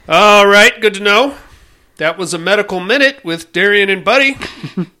All right, good to know. That was a medical minute with Darian and Buddy.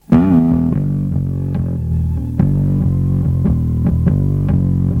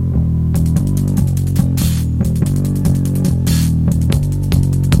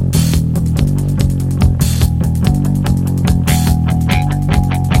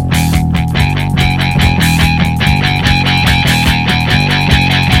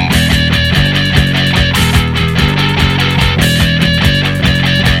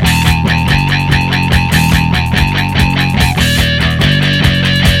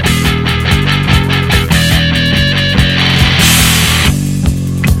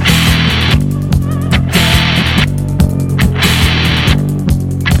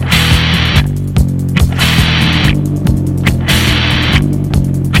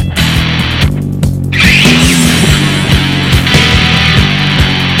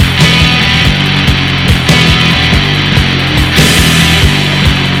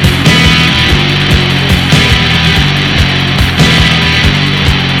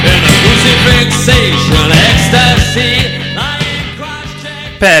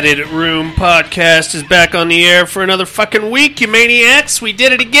 Padded Room Podcast is back on the air for another fucking week, you maniacs. We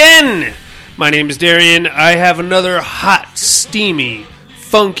did it again. My name is Darian. I have another hot, steamy,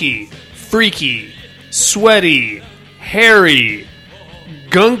 funky, freaky, sweaty, hairy,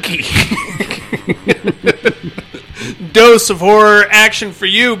 gunky dose of horror action for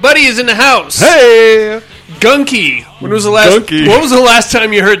you. Buddy is in the house. Hey! Gunky. What was the last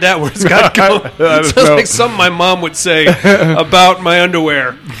time you heard that word, Scott? It sounds like something my mom would say about my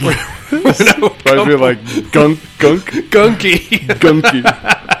underwear. I feel like gunky.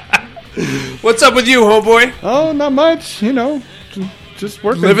 What's up with you, homeboy? Oh, not much. You know, just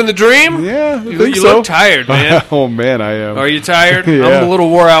working. Living the dream? Yeah, you look tired, man. Oh, man, I am. Are you tired? Yeah. I'm a little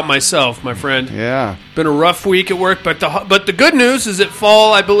wore out myself, my friend. Yeah. Been a rough week at work, but the good news is that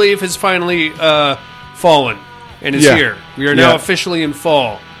fall, I believe, has finally fallen and is here. We are now officially in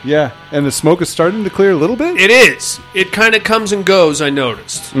fall. Yeah, and the smoke is starting to clear a little bit? It is. It kind of comes and goes, I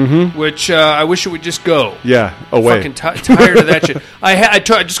noticed. Mm-hmm. Which I wish it would just go. Yeah, away. Fucking tired of that shit. I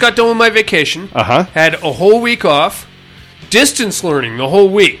just got done with my vacation. Uh-huh. Had a whole week off. Distance learning the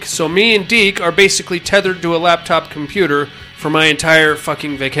whole week. So me and Deke are basically tethered to a laptop computer for my entire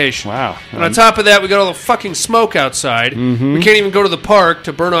fucking vacation. Wow. And on top of that, we got all the fucking smoke outside. Mm-hmm. We can't even go to the park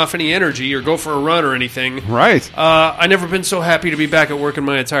to burn off any energy or go for a run or anything. Right. I've never been so happy to be back at work in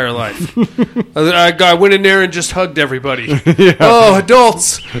my entire life. I went in there and just hugged everybody. Yeah. Oh,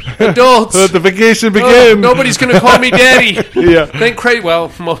 adults. Let the vacation begin. Oh, nobody's going to call me daddy. Yeah. Thank Craig.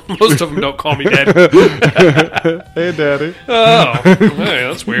 Well, most of them don't call me daddy. Hey, daddy. Oh, hey,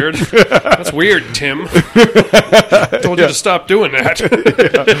 that's weird. That's weird, Tim. Told you to stop doing that.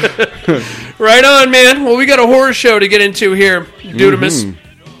 Right on, man. Well, we got a horror show to get into here, Dudamus.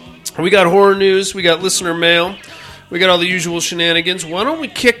 Mm-hmm. We got horror news. We got listener mail. We got all the usual shenanigans. Why don't we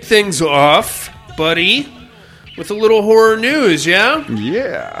kick things off, buddy, with a little horror news, yeah?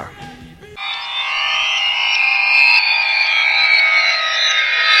 Yeah.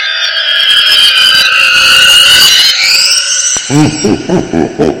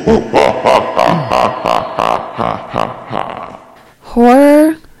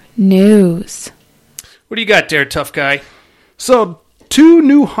 Horror news. What do you got there, tough guy? So, 2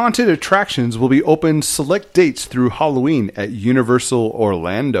 new haunted attractions will be open select dates through Halloween at Universal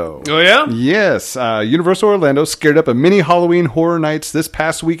Orlando. Oh, yeah? Yes. Universal Orlando scared up a mini Halloween horror nights this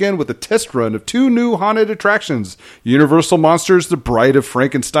past weekend with a test run of 2 new haunted attractions. Universal Monsters, The Bride of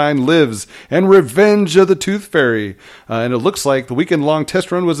Frankenstein Lives, and Revenge of the Tooth Fairy. And it looks like the weekend-long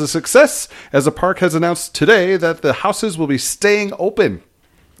test run was a success, as the park has announced today that the houses will be staying open.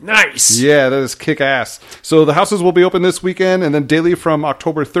 Nice. Yeah, that is kick-ass. So the houses will be open this weekend and then daily from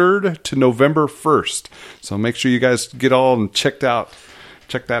October 3rd to November 1st. So make sure you guys get all and check that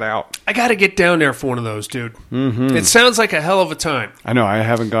out. I got to get down there for one of those, dude. Mm-hmm. It sounds like a hell of a time. I know. I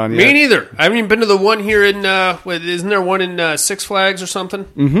haven't gone yet. Me neither. I haven't even been to the one here in, isn't there one in Six Flags or something?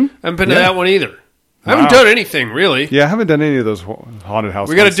 Mm-hmm. I haven't been to that one either. I haven't done anything, really. Yeah, I haven't done any of those haunted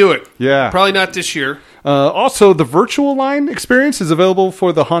houses. We got to do it. Yeah. Probably not this year. Also, the virtual line experience is available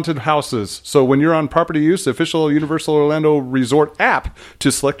for the haunted houses. So when you're on property use, the official Universal Orlando Resort app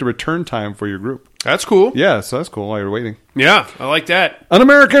to select a return time for your group. That's cool. Yeah, so that's cool while you're waiting. Yeah, I like that. An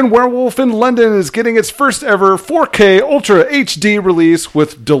American Werewolf in London is getting its first ever 4K Ultra HD release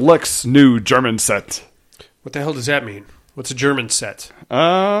with deluxe new German set. What the hell does that mean? What's a German set?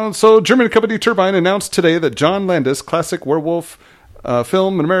 So German company Turbine announced today that John Landis' classic werewolf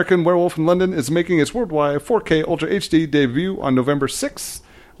film, An American Werewolf in London, is making its worldwide 4K Ultra HD debut on November 6th.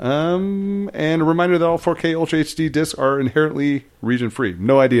 And a reminder that all 4K Ultra HD discs are inherently region-free.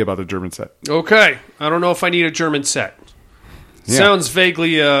 No idea about the German set. Okay. I don't know if I need a German set. Yeah. Sounds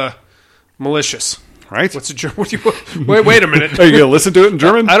vaguely malicious. Right? What's a German? Wait a minute. Are you going to listen to it in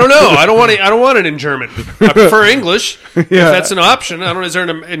German? I don't know. I don't want it in German. I prefer English. If that's an option. I don't know. Is there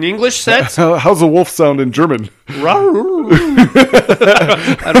an English set? How's a wolf sound in German? I don't know.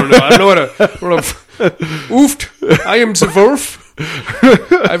 I don't know what a Ooft. I am the wolf.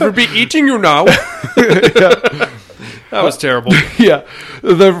 I will be eating you now. That was terrible. Yeah.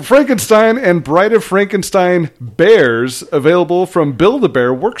 The Frankenstein and Bride of Frankenstein bears available from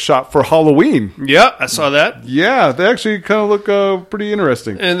Build-A-Bear Workshop for Halloween. Yeah, I saw that. Yeah, they actually kind of look pretty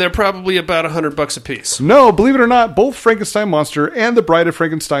interesting. And they're probably about $100 a piece. No, believe it or not, both Frankenstein Monster and the Bride of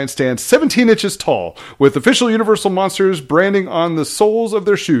Frankenstein stand 17 inches tall, with official Universal Monsters branding on the soles of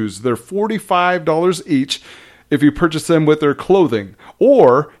their shoes. They're $45 each if you purchase them with their clothing.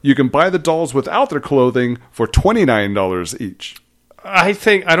 Or you can buy the dolls without their clothing for $29 each. I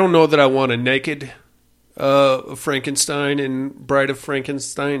don't know that I want a naked Frankenstein and Bride of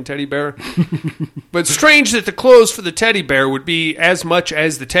Frankenstein teddy bear. But it's strange that the clothes for the teddy bear would be as much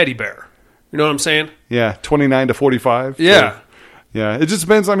as the teddy bear. You know what I'm saying? Yeah, 29 to 45. Yeah. So, yeah, it just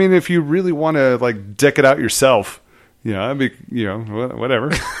depends. I mean, if you really want to like deck it out yourself, I'd be,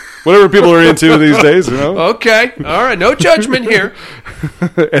 whatever. Whatever people are into these days, Okay. All right. No judgment here.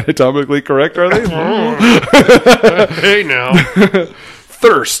 Anatomically correct, are they? Hey, now.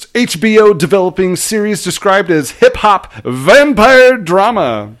 Thirst, HBO developing series described as hip-hop vampire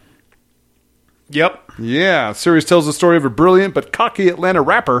drama. Yep. Yeah, series tells the story of a brilliant but cocky Atlanta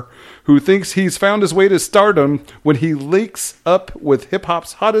rapper who thinks he's found his way to stardom when he links up with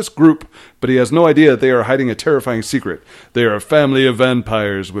hip-hop's hottest group, but he has no idea they are hiding a terrifying secret. They are a family of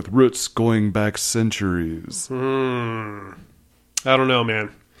vampires with roots going back centuries. I don't know,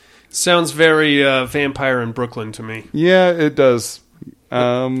 man. Sounds very Vampire in Brooklyn to me. Yeah, it does.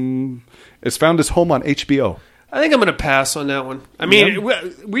 It's found its home on HBO. I think I'm going to pass on that one. I mean,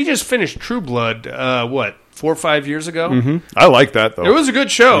 we just finished True Blood, 4 or 5 years ago? Mm-hmm. I like that, though. It was a good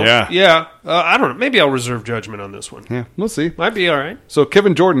show. Yeah. I don't know. Maybe I'll reserve judgment on this one. Yeah, we'll see. Might be all right. So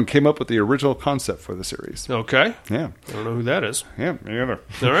Kevin Jordan came up with the original concept for the series. Okay. Yeah. I don't know who that is. Yeah, me either.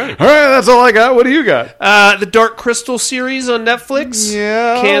 All right. All right, that's all I got. What do you got? The Dark Crystal series on Netflix.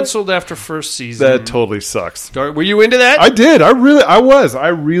 Yeah. Canceled after first season. That totally sucks. Were you into that? I did. I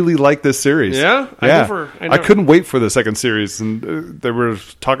really liked this series. Yeah? I couldn't wait for the second series, and they were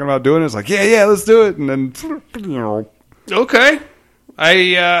talking about doing it. It's like, yeah, let's do it. And then, Okay.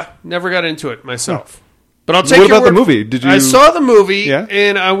 I never got into it myself. But I'll take What your about the word. movie? Did you? I saw the movie, Yeah?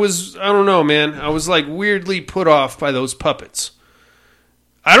 and I don't know, man. I was like weirdly put off by those puppets.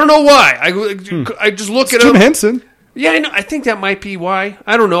 I don't know why. I just look at Jim them. Henson. Yeah, I know. I think that might be why.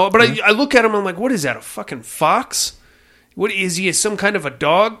 I don't know. But I look at him, I'm like, what is that, a fucking fox? What is he, some kind of a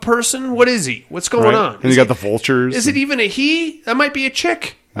dog person? What is he? What's going on? And you got the vultures. Is it even a he? That might be a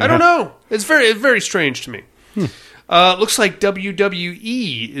chick. I don't know. It's very strange to me. Looks like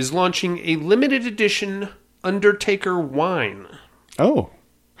WWE is launching a limited edition Undertaker wine. Oh.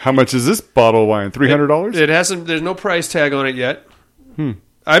 How much is this bottle of wine? $300? It hasn't. There's no price tag on it yet.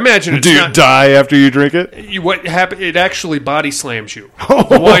 I imagine it's Do you not. die after you drink it? What happened? It actually body slams you.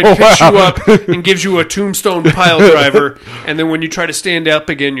 The wine picks you up and gives you a tombstone pile driver, and then when you try to stand up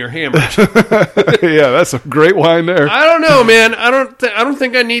again, you're hammered. Yeah, that's a great wine there. I don't know, man. I don't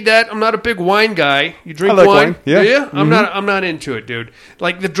think I need that. I'm not a big wine guy. You drink I like wine? wine. Yeah. Mm-hmm. I'm not into it, dude.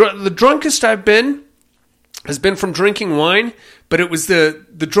 Like the drunkest I've been has been from drinking wine, but it was the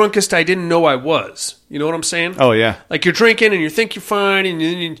drunkest I didn't know I was. You know what I'm saying? Oh, yeah. Like you're drinking and you think you're fine, and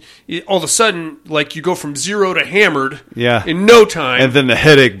then all of a sudden, like you go from zero to hammered in no time. And then the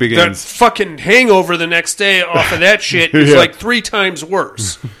headache The begins. fucking hangover the next day off of that shit is Yeah. like 3 times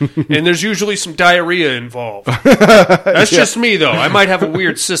worse. And there's usually some diarrhea involved. That's just me, though. I might have a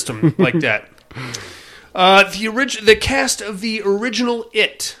weird system like that. The cast of the original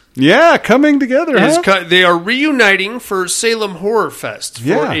It. Yeah, coming together, huh? They are reuniting for Salem Horror Fest for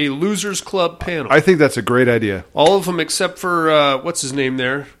Yeah. a Losers Club panel. I think that's a great idea. All of them except for, what's his name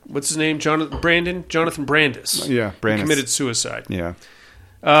there? What's his name? Jonathan Brandis. Yeah, Brandis. He committed suicide. Yeah.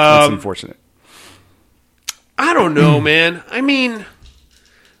 That's unfortunate. I don't know, man. I mean,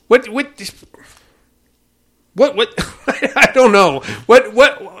 what I don't know. What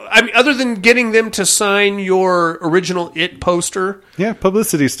I mean, other than getting them to sign your original It poster. Yeah,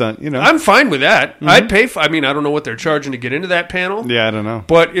 publicity stunt, I'm fine with that. I'd pay for, I don't know what they're charging to get into that panel. Yeah, I don't know.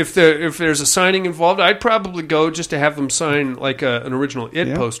 But if there's a signing involved, I'd probably go just to have them sign like an original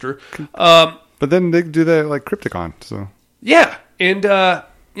It poster. But then they do that like Crypticon, so. Yeah, and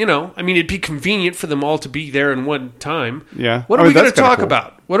I mean, it'd be convenient for them all to be there in one time. Yeah. What are we going to talk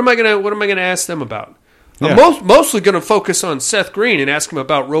about? What am I going to ask them about? Yeah. I'm mostly going to focus on Seth Green and ask him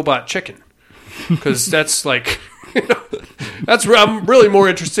about Robot Chicken, because that's like, I'm really more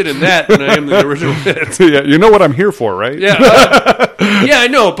interested in that than I am the original hit. Yeah, you know what I'm here for, right? Yeah, yeah, I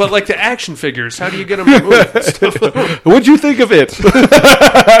know. But like the action figures, how do you get them to move and stuff? What'd you think of it?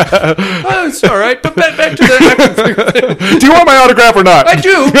 Oh, it's all right. But back to the action figure thing. Do you want my autograph or not? I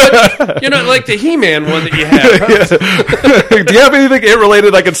do, but like the He-Man one that you have. Yeah. Do you have anything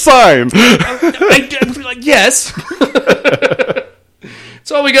it-related I can sign? Yes.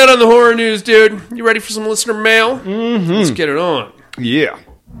 That's all we got on the horror news, dude. You ready for some listener mail? Mm-hmm. Let's get it on. Yeah.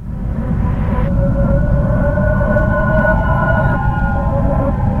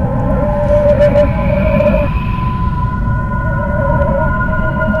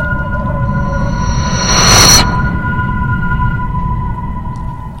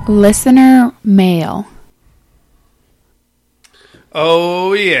 Listener mail.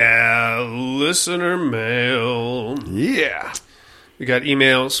 Oh, yeah. Listener mail. Yeah. We got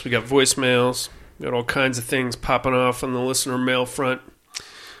emails. We got voicemails. We got all kinds of things popping off on the listener mail front.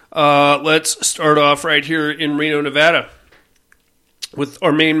 Let's start off right here in Reno, Nevada, with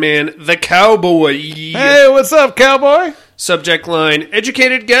our main man, the Cowboy. Hey, what's up, Cowboy? Subject line,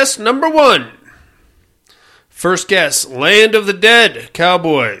 educated guess number 1. First guess, Land of the Dead,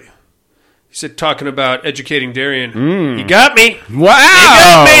 Cowboy. He said, talking about educating Darian. You got me. Wow. You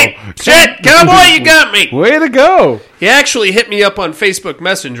got me. Shit, Cowboy, you got me. Way to go. He actually hit me up on Facebook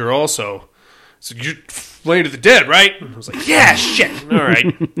Messenger also. So you're Land of the Dead, right? I was like, yeah, shit. All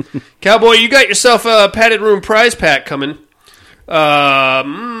right. Cowboy, you got yourself a padded room prize pack coming.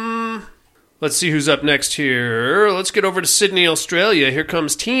 Let's see who's up next here. Let's get over to Sydney, Australia. Here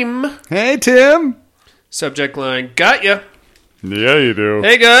comes Tim. Hey, Tim. Subject line, got ya. Yeah, you do.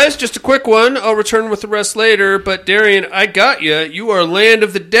 Hey, guys, just a quick one. I'll return with the rest later. But, Darian, I got ya. You are Land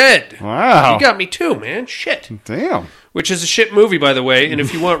of the Dead. Wow. You got me, too, man. Shit. Damn. Which is a shit movie, by the way. And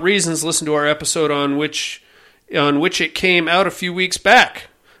if you want reasons, listen to our episode on which it came out a few weeks back.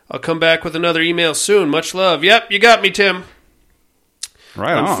 I'll come back with another email soon. Much love. Yep, you got me, Tim.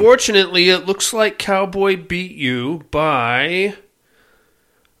 Right on. Unfortunately, it looks like Cowboy beat you by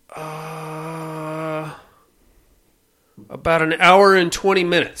about an hour and 20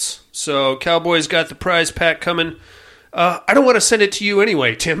 minutes. So Cowboy's got the prize pack coming. I don't want to send it to you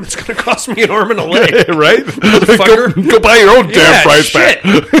anyway, Tim. It's going to cost me an arm and a leg. Right? Motherfucker. Go buy your own damn prize pack.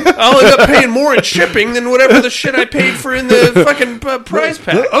 I'll end up paying more in shipping than whatever the shit I paid for in the fucking prize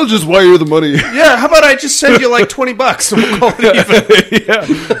pack. I'll just wire the money. Yeah, how about I just send you like $20 and we'll call it even. Yeah.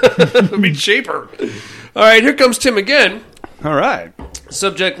 It'll be cheaper. All right, here comes Tim again. All right.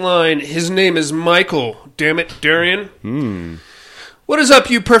 Subject line, his name is Michael. Damn it, Darian. What is up,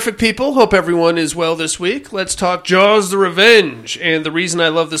 you perfect people? Hope everyone is well this week. Let's talk Jaws the Revenge and the reason I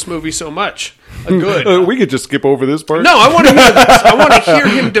love this movie so much. Good. We could just skip over this part. No, I want to hear this. I want to hear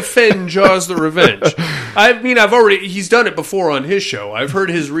him defend Jaws the Revenge. I mean, he's done it before on his show. I've heard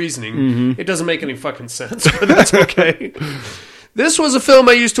his reasoning. Mm-hmm. It doesn't make any fucking sense, but that's okay. This was a film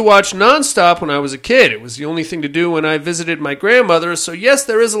I used to watch nonstop when I was a kid. It was the only thing to do when I visited my grandmother, so yes,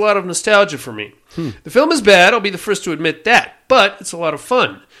 there is a lot of nostalgia for me. The film is bad, I'll be the first to admit that, but it's a lot of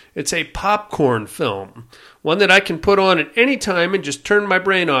fun. It's a popcorn film, one that I can put on at any time and just turn my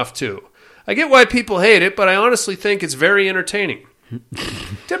brain off to. I get why people hate it, but I honestly think it's very entertaining.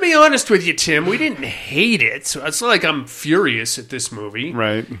 To be honest with you, Tim, we didn't hate it, so it's not like I'm furious at this movie.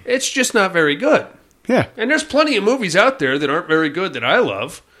 Right. It's just not very good. Yeah. And there's plenty of movies out there that aren't very good that I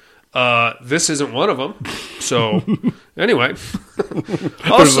love. This isn't one of them. So, anyway.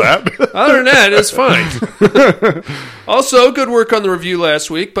 Also, other than that, it's fine. Also, good work on the review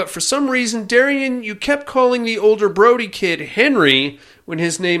last week, but for some reason, Darian, you kept calling the older Brody kid Henry when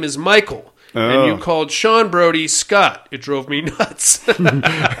his name is Michael. And you called Sean Brody Scott. It drove me nuts. He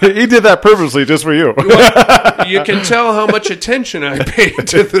did that purposely just for you. Well, you can tell how much attention I paid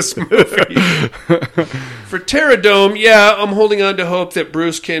to this movie. For Terradome, yeah, I'm holding on to hope that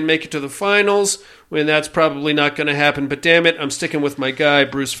Bruce can make it to the finals, when that's probably not going to happen. But damn it, I'm sticking with my guy,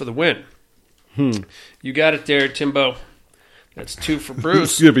 Bruce, for the win. You got it there, Timbo. That's 2 for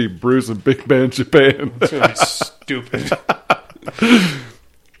Bruce. It's going to be Bruce and Big Man Japan. It's going to be stupid.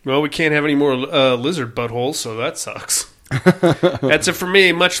 Well, we can't have any more lizard buttholes, so that sucks. That's it for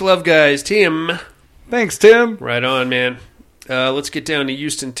me. Much love, guys. Tim. Thanks, Tim. Right on, man. Let's get down to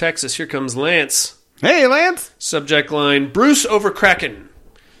Houston, Texas. Here comes Lance. Hey, Lance. Subject line, Bruce over Kraken.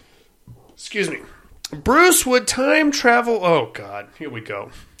 Excuse me. Bruce would time travel. Oh, God. Here we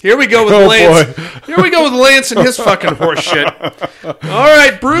go. Here we go with Oh, Lance. boy. Here we go with Lance and his fucking horse shit. All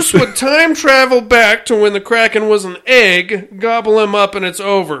right, Bruce would time travel back to when the Kraken was an egg, gobble him up, and it's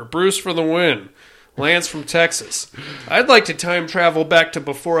over. Bruce for the win. Lance from Texas. I'd like to time travel back to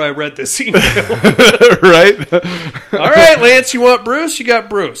before I read this email. Right? All right, Lance, you want Bruce? You got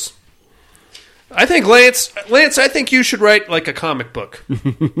Bruce. I think Lance, I think you should write like a comic book.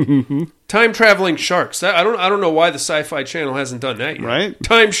 Time traveling sharks. I don't know why the Sci-Fi Channel hasn't done that yet. Right?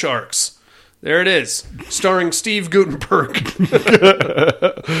 Time Sharks. There it is, starring Steve Guttenberg.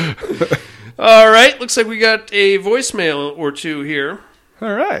 All right, looks like we got a voicemail or two here.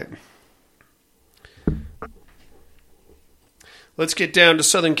 All right. Let's get down to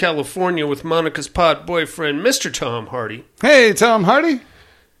Southern California with Monica's pod boyfriend, Mr. Tom Hardy. Hey, Tom Hardy.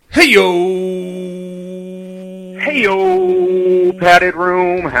 Hey yo! Hey yo, padded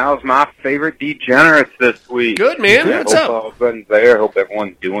room. How's my favorite degenerates this week? Good, man. What's hope up? all good and there. Hope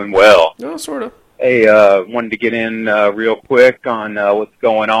everyone's doing well. Oh, sort of. Hey, wanted to get in real quick on what's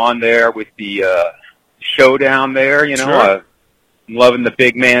going on there with the showdown there. You know, Sure. I'm loving the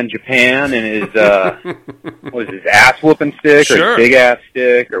big man Japan and his what was his ass whooping stick or Sure. his big ass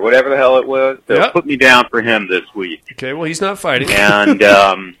stick or whatever the hell it was. So Yep. put me down for him this week. Okay, well, he's not fighting. And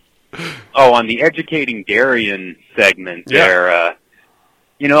on the educating Darian segment Yeah. there,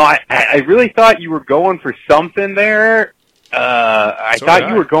 you know, I really thought you were going for something there. I So thought did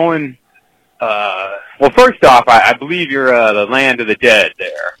you I. were going. Well, first off, I believe you're the Land of the Dead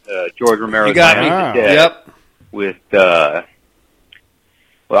there, George Romero's You got Land me. of the Dead. Yep. With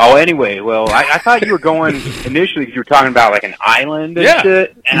well, anyway, I thought you were going initially because you were talking about like an island and Yeah.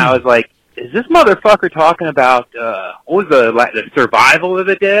 shit, and I was like, is this motherfucker talking about what was the survival of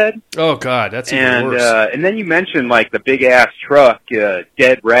the dead? Oh, God, that's even worse. And then you mentioned like the big ass truck,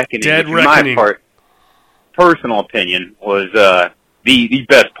 Dead Reckoning. Dead which Reckoning. In my personal opinion, was the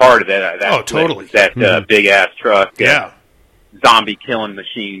best part of that. Oh, clip totally. was that big ass truck, Yeah. zombie killing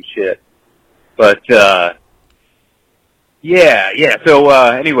machine shit. But yeah. So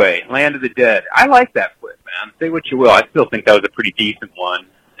anyway, Land of the Dead. I like that clip, man. Say what you will, I still think that was a pretty decent one.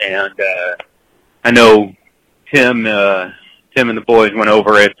 And I know Tim and the boys went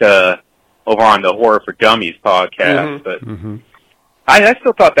over it over on the Horror for Dummies podcast, but I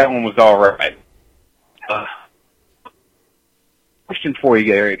still thought that one was all right. Question for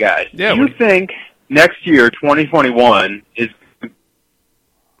you guys. Yeah, Do you think next year, 2021, is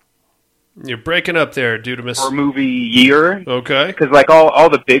You're breaking up there, Dudamus. a movie year? Okay. Because like all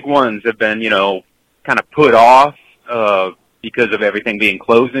the big ones have been, you know, kind of put off because of everything being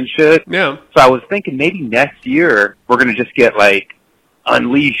closed and shit. Yeah. So I was thinking maybe next year we're going to just get, like,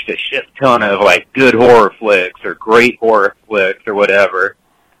 unleashed a shit ton of, like, good horror flicks or great horror flicks or whatever.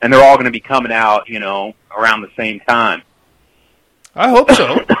 And they're all going to be coming out, you know, around the same time. I hope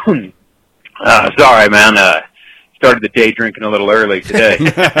so. Sorry, man. Started the day drinking a little early today.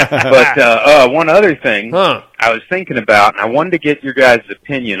 But one other thing Huh. I was thinking about, and I wanted to get your guys'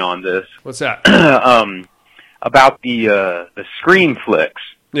 opinion on this, What's that? about the Scream flicks.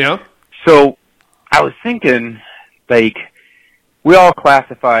 Yeah. So I was thinking, like, we all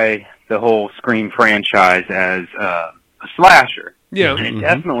classify the whole Scream franchise as a slasher. Yeah. And it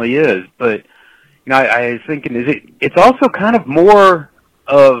definitely is. But, you know, I was thinking, it's also kind of more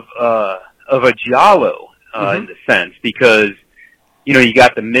of a giallo in the sense, because, you know, you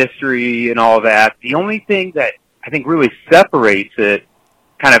got the mystery and all that. The only thing that I think really separates it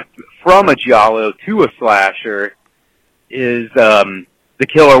kind of from a giallo to a slasher is the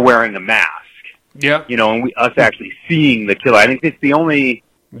killer wearing a mask. Yeah. You know, and us actually seeing the killer. I think it's the only...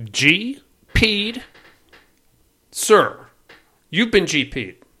 GP'd. Sir, you've been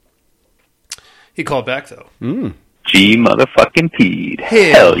GP'd. He called back, though. G motherfucking P'd.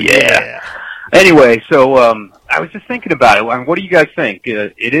 Hell yeah. Anyway, so I was just thinking about it. I mean, what do you guys think?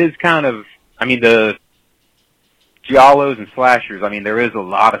 It is kind of... I mean, the giallos and slashers, I mean, there is a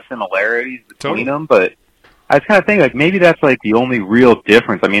lot of similarities between them, but I was kind of thinking, like, maybe that's, like, the only real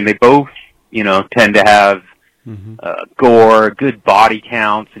difference. I mean, they both, you know, tend to have gore, good body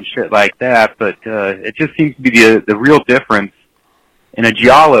counts and shit like that, but it just seems to be the real difference. In a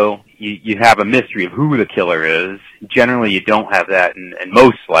giallo, you have a mystery of who the killer is. Generally, you don't have that in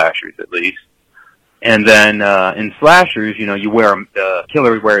most slashers, at least. And then in slashers, you know, the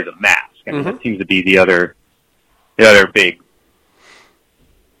killer wears a mask. I mean, that seems to be the other big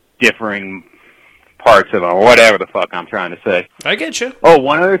differing parts of it, or whatever the fuck I'm trying to say. I get you. Oh,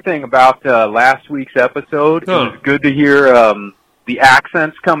 one other thing about last week's episode. It was good to hear the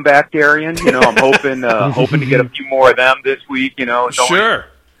accents come back, Darian. You know, I'm hoping to get a few more of them this week. You know,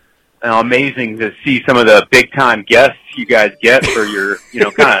 amazing to see some of the big time guests you guys get for your,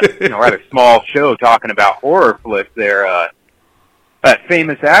 kind of, rather small show talking about horror flicks there. That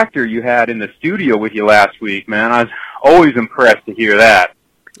famous actor you had in the studio with you last week, man, I was always impressed to hear that.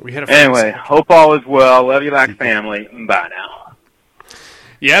 Anyway, hope all is well. Love you like family. Bye now.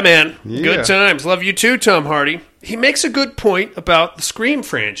 Yeah, man. Yeah. Good times. Love you too, Tom Hardy. He makes a good point about the Scream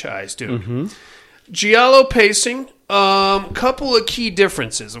franchise, dude. Mm-hmm. Giallo pacing, couple of key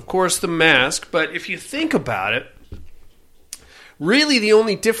differences. Of course, the mask, but if you think about it, really the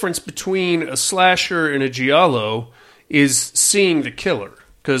only difference between a slasher and a Giallo is seeing the killer.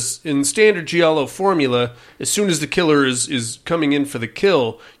 Because in standard Giallo formula, as soon as the killer is coming in for the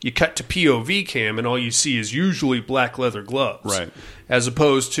kill, you cut to POV cam, and all you see is usually black leather gloves. Right. As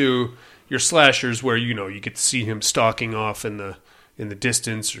opposed to your slashers where, you get to see him stalking off in the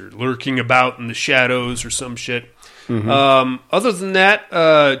distance or lurking about in the shadows or some shit. Mm-hmm. Other than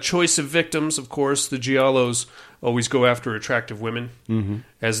that, choice of victims, of course, the Giallos always go after attractive women, mm-hmm.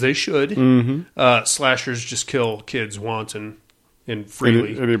 as they should. Mm-hmm. Slashers just kill kids wanton. And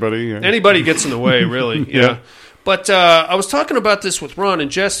freely. Anybody gets in the way, really. Yeah. But I was talking about this with Ron and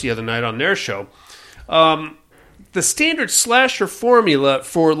Jess the other night on their show. The standard slasher formula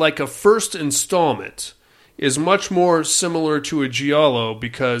for like a first installment is much more similar to a Giallo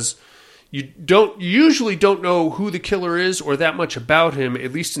because you usually don't know who the killer is or that much about him,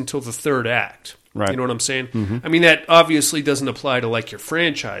 at least until the third act. Right. You know what I'm saying? Mm-hmm. I mean, that obviously doesn't apply to like your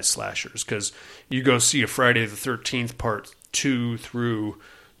franchise slashers because you go see a Friday the 13th part 2 through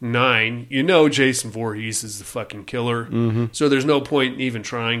 9, Jason Voorhees is the fucking killer. Mm-hmm. So there's no point in even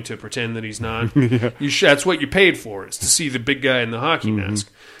trying to pretend that he's not. Yeah. That's what you paid for, is to see the big guy in the hockey mm-hmm.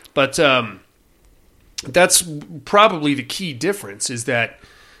 mask. But that's probably the key difference, is that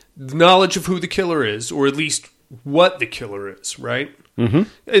knowledge of who the killer is, or at least what the killer is, right? Mm-hmm.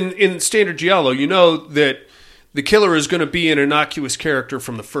 In standard Giallo, you know that the killer is going to be an innocuous character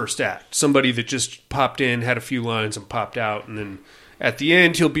from the first act. Somebody that just popped in, had a few lines, and popped out. And then at the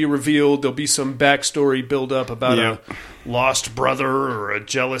end, he'll be revealed. There'll be some backstory build up about a lost brother or a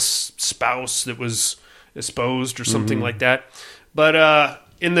jealous spouse that was exposed or something mm-hmm. like that. But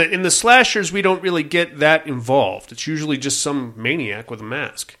in the slashers, we don't really get that involved. It's usually just some maniac with a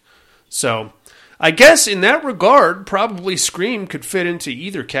mask. So I guess in that regard, probably Scream could fit into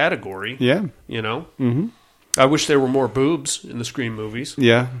either category. Yeah. Mm-hmm. I wish there were more boobs in the Scream movies.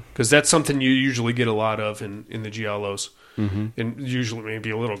 Yeah. Because that's something you usually get a lot of in the Giallos. Mm-hmm. And usually maybe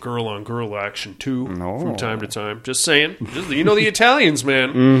a little girl-on-girl action, too, from time to time. Just saying. The Italians, man.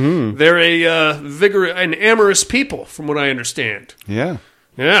 Mm-hmm. They're an amorous people, from what I understand. Yeah.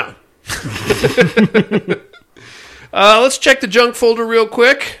 Yeah. Let's check the junk folder real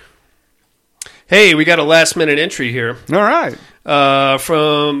quick. Hey, we got a last-minute entry here. All right.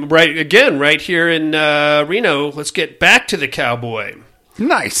 From right here in Reno. Let's get back to the cowboy.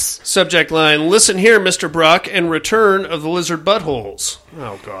 Nice. Subject line: Listen here, Mr. Brock, and return of the lizard buttholes.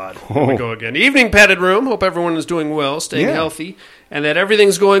 Oh God, here we go again. Evening, padded room. Hope everyone is doing well, staying healthy, and that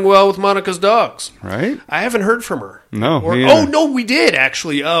everything's going well with Monica's dogs. Right. I haven't heard from her. No. No, we did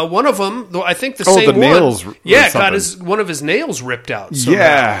actually. One of them, though, I think the same the nails. One. Yeah, got one of his nails ripped out. Somehow.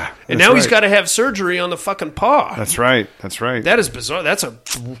 Yeah, and now he's got to have surgery on the fucking paw. That's right. That is bizarre. That's a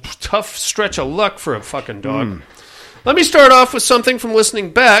tough stretch of luck for a fucking dog. Let me start off with something from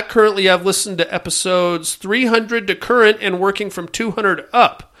listening back. Currently, I've listened to episodes 300 to current and working from 200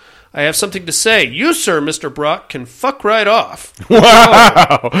 up. I have something to say. You, sir, Mr. Brock, can fuck right off.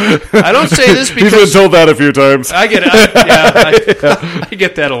 Wow. I don't say this because... He's been told that a few times. I get it. I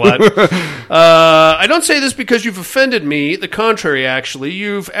get that a lot. I don't say this because you've offended me. The contrary, actually.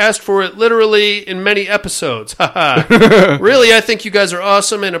 You've asked for it literally in many episodes. Really, I think you guys are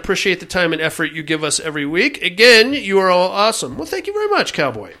awesome and appreciate the time and effort you give us every week. Again, you are all awesome. Well, thank you very much,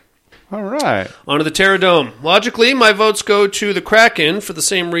 Cowboy. All right. On to the Terradome. Logically, my votes go to the Kraken for the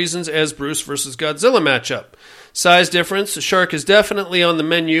same reasons as Bruce versus Godzilla matchup. Size difference, the shark is definitely on the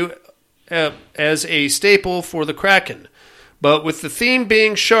menu as a staple for the Kraken. But with the theme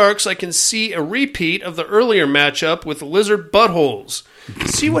being sharks, I can see a repeat of the earlier matchup with the lizard buttholes.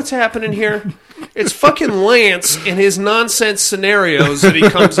 See what's happening here? It's fucking Lance and his nonsense scenarios that he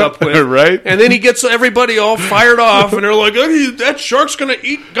comes up with. Right? And then he gets everybody all fired off, and they're like, oh, that shark's going to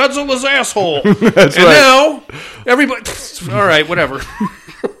eat Godzilla's asshole. That's and right. Now, everybody... All right, whatever.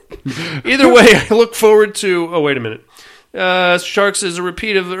 Either way, I look forward to... Oh, wait a minute. Sharks is a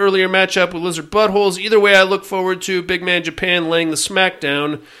repeat of the earlier matchup with lizard buttholes. Either way, I look forward to Big Man Japan laying the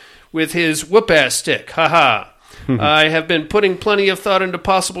smackdown with his whoop-ass stick. Ha-ha. I have been putting plenty of thought into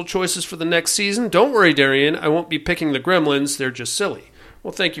possible choices for the next season. Don't worry, Darian. I won't be picking the Gremlins. They're just silly.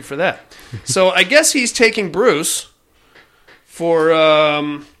 Well, thank you for that. So I guess he's taking Bruce for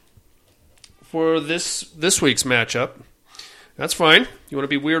this week's matchup. That's fine. You want to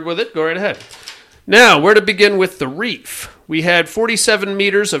be weird with it? Go right ahead. Now, where to begin with the Reef? We had 47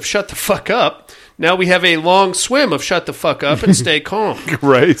 meters of shut the fuck up. Now we have a long swim of shut the fuck up and stay calm.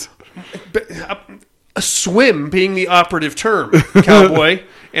 Right. A swim being the operative term, cowboy.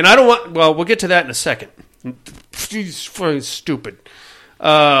 And I don't want... Well, we'll get to that in a second. He's fucking stupid.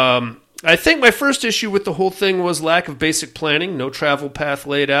 I think my first issue with the whole thing was lack of basic planning, no travel path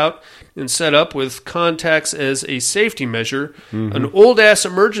laid out and set up with contacts as a safety measure, an old-ass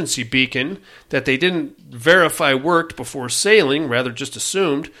emergency beacon that they didn't verify worked before sailing, rather just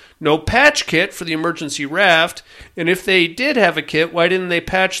assumed, no patch kit for the emergency raft, and if they did have a kit, why didn't they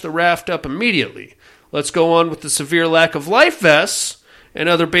patch the raft up immediately? Let's go on with the severe lack of life vests and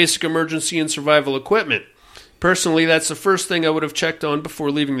other basic emergency and survival equipment. Personally, that's the first thing I would have checked on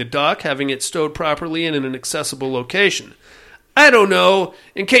before leaving the dock, having it stowed properly and in an accessible location. I don't know,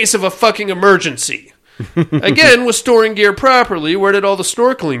 in case of a fucking emergency. Again, with storing gear properly, where did all the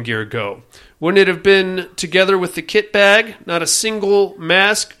snorkeling gear go? Wouldn't it have been together with the kit bag, not a single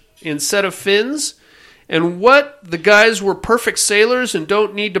mask and set of fins? And what, the guys were perfect sailors and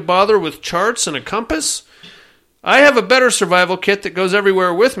don't need to bother with charts and a compass? I have a better survival kit that goes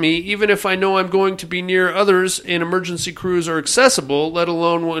everywhere with me, even if I know I'm going to be near others and emergency crews are accessible, let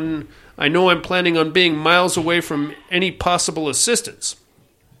alone when I know I'm planning on being miles away from any possible assistance.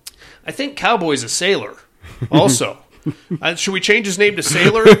 I think Cowboy's a sailor, also. Should we change his name to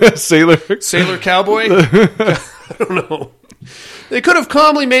Sailor? Sailor Cowboy? I don't know. They could have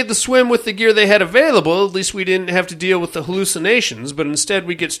calmly made the swim with the gear they had available. At least we didn't have to deal with the hallucinations, but instead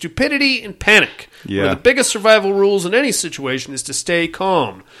we get stupidity and panic. Yeah. Where the biggest survival rules in any situation is to stay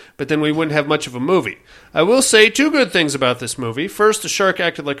calm, but then we wouldn't have much of a movie. I will say two good things about this movie. First, the shark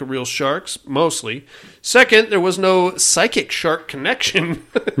acted like a real shark, mostly. Second, there was no psychic shark connection.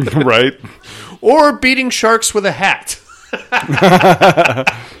 Right. Or beating sharks with a hat.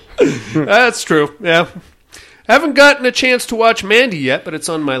 That's true, yeah. Haven't gotten a chance to watch Mandy yet, but it's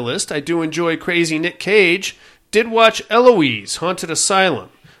on my list. I do enjoy Crazy Nick Cage. Did watch Eloise, Haunted Asylum.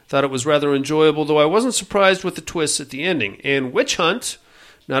 Thought it was rather enjoyable, though I wasn't surprised with the twists at the ending. And Witch Hunt,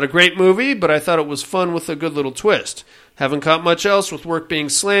 not a great movie, but I thought it was fun with a good little twist. Haven't caught much else with work being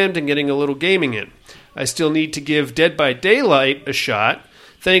slammed and getting a little gaming in. I still need to give Dead by Daylight a shot.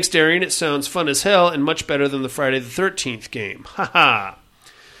 Thanks, Darian. It sounds fun as hell and much better than the Friday the 13th game. Ha.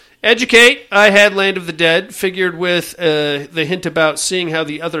 Educate, I had Land of the Dead, figured with the hint about seeing how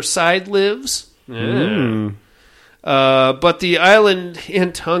the other side lives. Yeah. But the island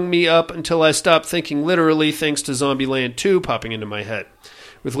hint hung me up until I stopped thinking literally thanks to Zombieland 2 popping into my head.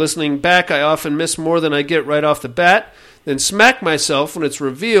 With listening back, I often miss more than I get right off the bat, then smack myself when it's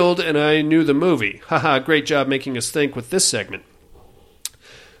revealed and I knew the movie. Haha, great job making us think with this segment.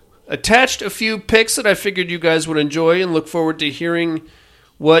 Attached a few pics that I figured you guys would enjoy and look forward to hearing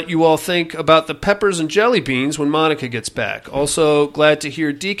what you all think about the peppers and jelly beans when Monica gets back. Also, glad to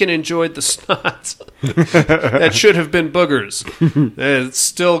hear Deacon enjoyed the snot. That should have been boogers. It's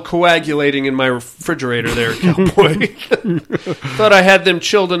still coagulating in my refrigerator there, cowboy. Thought I had them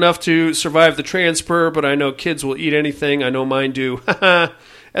chilled enough to survive the transfer, but I know kids will eat anything. I know mine do.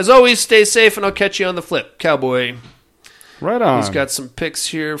 As always, stay safe, and I'll catch you on the flip, cowboy. Right on. He's got some pics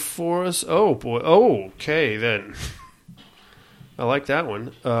here for us. Oh, boy. Oh, okay, then. I like that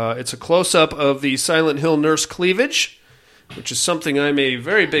one. It's a close-up of the Silent Hill nurse cleavage, which is something I'm a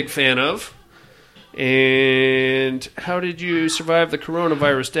very big fan of. And how did you survive the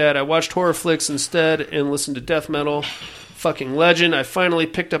coronavirus, Dad? I watched horror flicks instead and listened to death metal. Fucking legend. I finally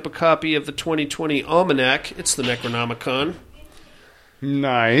picked up a copy of the 2020 Almanac. It's the Necronomicon.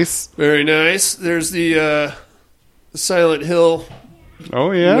 Nice. Very nice. There's the Silent Hill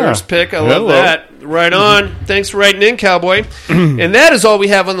yeah. Nurse pick. I love that. Right on. Thanks for writing in, Cowboy. And that is all we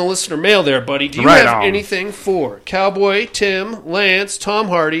have on the listener mail there, buddy. Do you have anything for Cowboy, Tim, Lance, Tom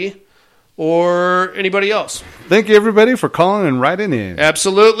Hardy, or anybody else? Thank you, everybody, for calling and writing in.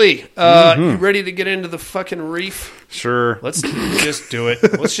 Absolutely. You ready to get into the fucking Reef? Sure. Let's just do it.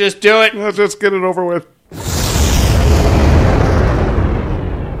 Let's just do it. Let's just get it over with.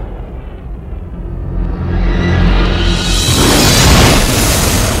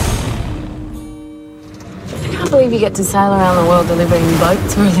 I can't believe you get to sail around the world delivering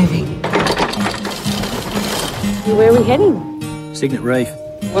boats for a living. Where are we heading? Signet Reef.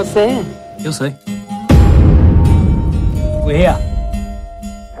 What's there? You'll see. We're here.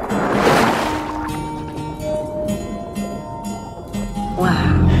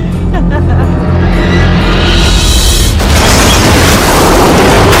 Wow.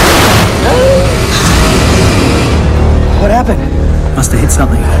 happened? Must have hit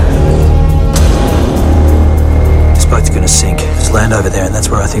something. This boat's gonna sink. There's land over there, and that's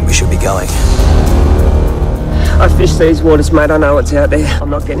where I think we should be going. I fish these waters, mate. I know what's out there. I'm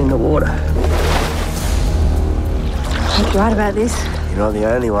not getting in the water. You right about this? You're not the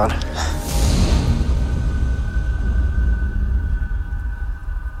only one.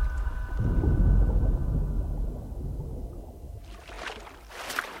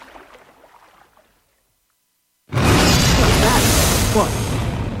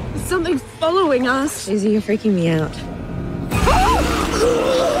 Something's following us. Susie, you're freaking me out.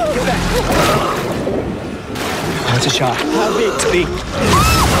 Oh, it's a shark. How big? It's big.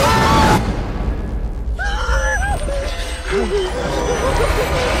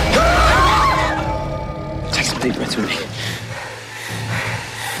 Take some deep breaths with me.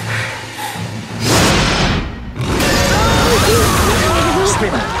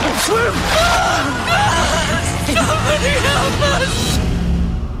 Swim! Swim! Somebody help us!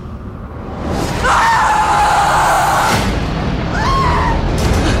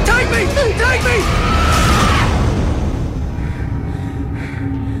 Take me! Take me!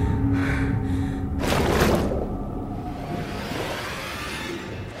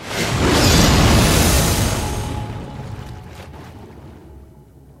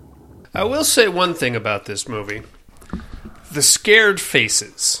 I will say one thing about this movie. The scared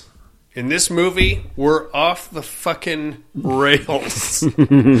faces in this movie were off the fucking rails.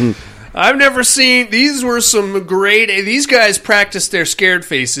 I've never seen... These were some great... These guys practiced their scared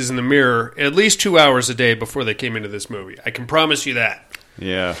faces in the mirror at least 2 hours a day before they came into this movie. I can promise you that.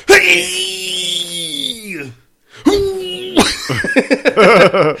 Yeah.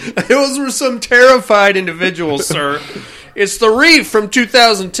 Those were some terrified individuals, sir. It's The Reef from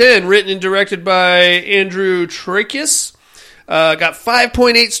 2010, written and directed by Andrew Trachis. Got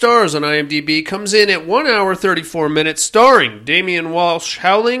 5.8 stars on IMDb. Comes in at 1 hour 34 minutes, starring Damian Walsh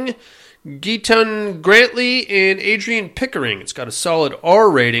Howling, Geetan Grantley, and Adrian Pickering. It's got a solid R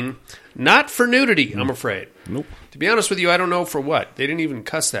rating. Not for nudity, I'm afraid. Nope. To be honest with you, I don't know for what. They didn't even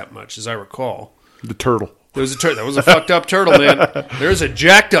cuss that much, as I recall. The turtle. There was a that was a fucked up turtle, man. There's a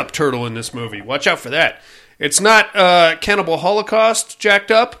jacked up turtle in this movie. Watch out for that. It's not Cannibal Holocaust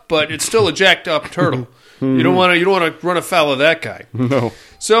jacked up, but it's still a jacked up turtle. You don't want to run afoul of that guy. No.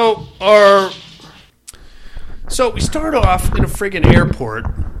 So we start off in a friggin' airport,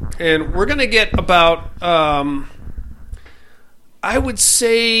 and we're gonna get about I would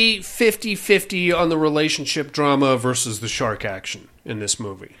say 50-50 on the relationship drama versus the shark action in this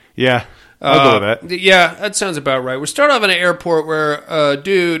movie. Yeah. I'll go with that. Yeah, that sounds about right. We start off in an airport where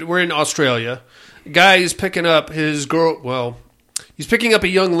we're in Australia. A guy is picking up his girl. Well, he's picking up a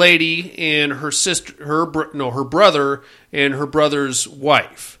young lady and her brother and her brother's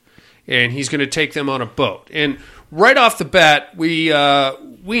wife, and he's going to take them on a boat. And right off the bat, we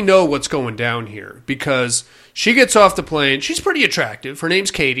know what's going down here because she gets off the plane. She's pretty attractive. Her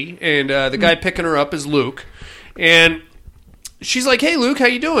name's Katie, and the guy picking her up is Luke, and she's like, "Hey, Luke, how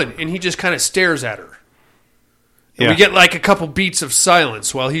you doing?" And he just kind of stares at her. And we get like a couple beats of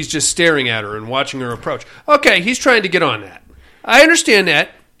silence while he's just staring at her and watching her approach. Okay, he's trying to get on that. I understand that.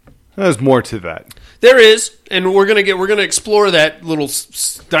 There's more to that. There is, and we're gonna explore that little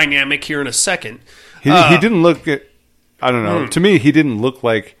dynamic here in a second. He didn't look at. I don't know. To me, he didn't look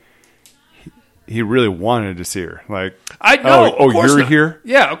like he really wanted to see her. Like, I know. Oh, you're here?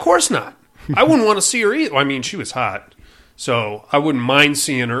 Yeah, of course not. I wouldn't want to see her either. I mean, she was hot, so I wouldn't mind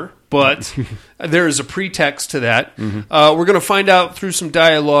seeing her. But there is a pretext to that. Mm-hmm. We're going to find out through some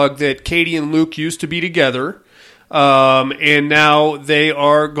dialogue that Katie and Luke used to be together, and now they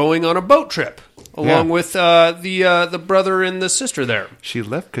are going on a boat trip along with the brother and the sister there. She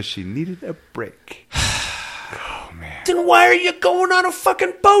left because she needed a break. Oh, man. Then why are you going on a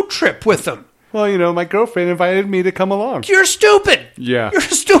fucking boat trip with them? Well, my girlfriend invited me to come along. You're stupid. Yeah. You're a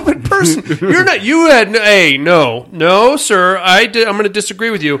stupid person. You're not. You had. Hey, no, sir. I'm going to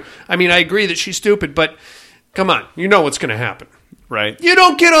disagree with you. I mean, I agree that she's stupid, but come on. You know what's going to happen. Right. You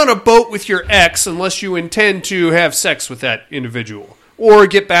don't get on a boat with your ex unless you intend to have sex with that individual or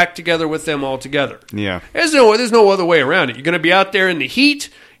get back together with them altogether. Yeah. There's no other way around it. You're going to be out there in the heat.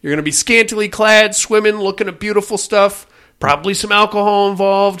 You're going to be scantily clad, swimming, looking at beautiful stuff. Probably some alcohol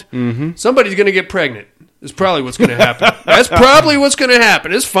involved. Mm-hmm. Somebody's going to get pregnant. Is probably what's going to happen. That's probably what's going to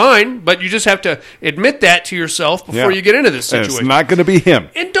happen. It's fine, but you just have to admit that to yourself before you get into this situation. And it's not going to be him.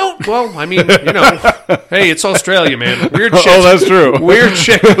 And don't. Well, I mean, hey, it's Australia, man. Weird shit. Oh, that's true. Weird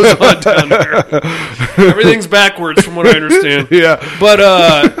shit goes on down there. Everything's backwards, from what I understand. Yeah.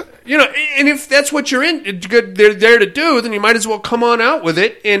 But And if that's what you're they're there to do, then you might as well come on out with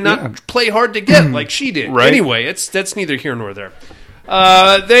it and not play hard to get like she did. Right. Anyway, that's neither here nor there.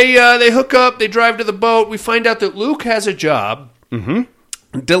 They hook up. They drive to the boat. We find out that Luke has a job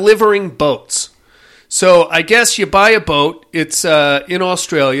delivering boats. So I guess you buy a boat. It's in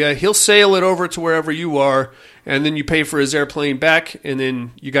Australia. He'll sail it over to wherever you are, and then you pay for his airplane back, and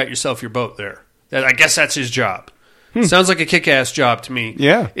then you got yourself your boat there. I guess that's his job. Sounds like a kick-ass job to me.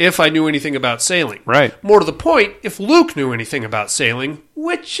 Yeah. If I knew anything about sailing. Right. More to the point, if Luke knew anything about sailing,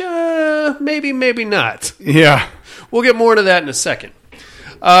 which maybe not. Yeah. We'll get more into that in a second.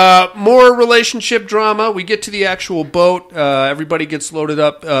 More relationship drama. We get to the actual boat. Everybody gets loaded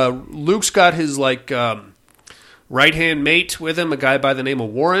up. Luke's got his right-hand mate with him, a guy by the name of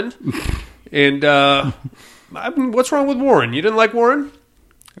Warren. And what's wrong with Warren? You didn't like Warren?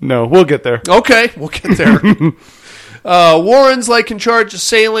 No, we'll get there. Okay, we'll get there. Warren's in charge of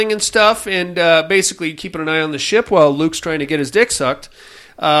sailing and stuff, and basically keeping an eye on the ship while Luke's trying to get his dick sucked.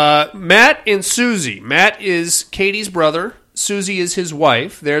 Matt and Susie. Matt is Katie's brother. Susie is his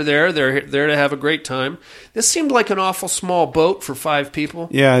wife. They're there. They're there to have a great time. This seemed like an awful small boat for 5 people.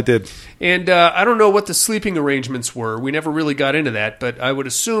 Yeah, it did. And I don't know what the sleeping arrangements were. We never really got into that, but I would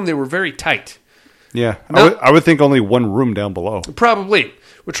assume they were very tight. Yeah, I would think only one room down below. Probably.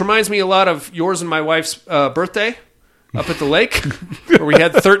 Which reminds me a lot of yours and my wife's birthday up at the lake, where we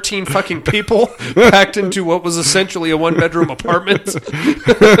had 13 fucking people packed into what was essentially a 1-bedroom apartment.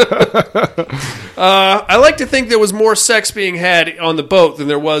 I like to think there was more sex being had on the boat than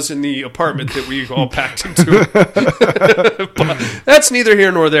there was in the apartment that we all packed into. But that's neither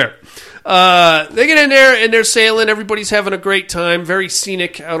here nor there. They get in there and they're sailing. Everybody's having a great time. Very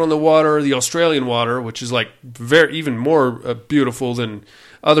scenic out on the water, the Australian water, which is even more beautiful than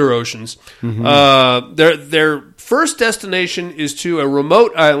other oceans. Mm-hmm. Their first destination is to a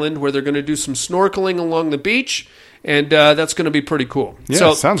remote island where they're going to do some snorkeling along the beach, and that's going to be pretty cool. Yeah,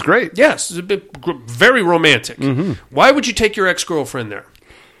 so, sounds great. Yes, it's very romantic. Mm-hmm. Why would you take your ex-girlfriend there?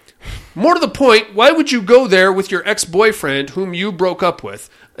 More to the point, why would you go there with your ex-boyfriend whom you broke up with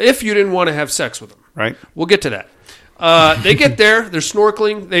if you didn't want to have sex with him? Right. We'll get to that. They get there, they're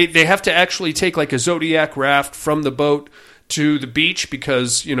snorkeling. They have to actually take a Zodiac raft from the boat to the beach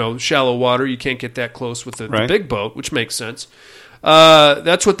because, shallow water, you can't get that close with the big boat, which makes sense.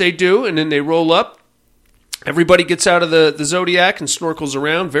 That's what they do, and then they roll up. Everybody gets out of the Zodiac and snorkels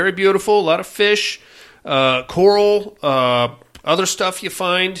around. Very beautiful, a lot of fish, coral, other stuff you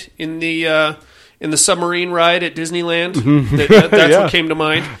find in the submarine ride at Disneyland. Mm-hmm. That's what came to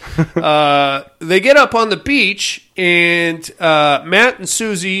mind. They get up on the beach, and Matt and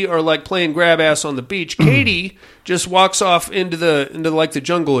Susie are playing grab ass on the beach. Katie just walks off into the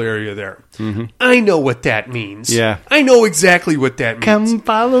jungle area there. Mm-hmm. I know what that means. Yeah, I know exactly what that means. Come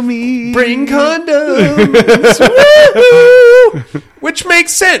follow me. Bring condoms. Which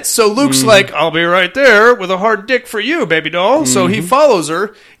makes sense. So Luke's I'll be right there with a hard dick for you, baby doll. Mm-hmm. So he follows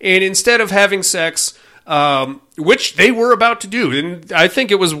her, and instead of having sex, which they were about to do, and I think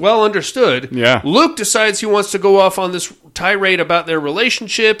it was well understood, Luke decides he wants to go off on this tirade about their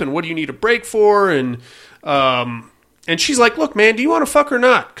relationship and what do you need a break for, and she's like, look, man, do you want to fuck or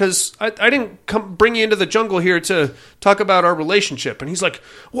not? Because I didn't bring you into the jungle here to talk about our relationship. And he's like,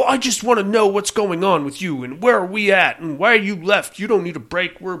 well, I just want to know what's going on with you and where are we at and why are you left? You don't need a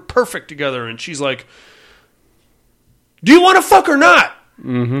break. We're perfect together. And she's like, do you want to fuck or not?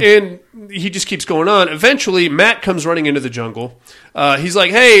 Mm-hmm. And he just keeps going on. Eventually, Matt comes running into the jungle. He's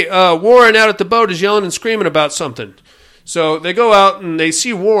like, hey, Warren out at the boat is yelling and screaming about something. So they go out and they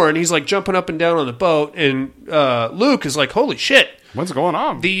see Warren. He's jumping up and down on the boat, and Luke is like, "Holy shit, what's going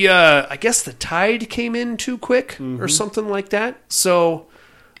on?" I guess the tide came in too quick or something like that. So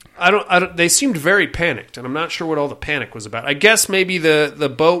I don't. They seemed very panicked, and I'm not sure what all the panic was about. I guess maybe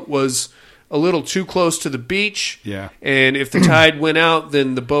the boat was a little too close to the beach. Yeah. And if the tide went out,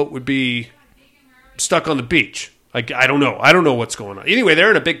 then the boat would be stuck on the beach. I don't know. I don't know what's going on. Anyway, they're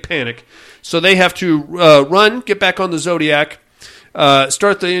in a big panic. So they have to run, get back on the Zodiac,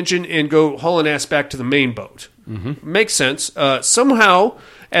 start the engine, and go hauling ass back to the main boat. Mm-hmm. Makes sense. Somehow,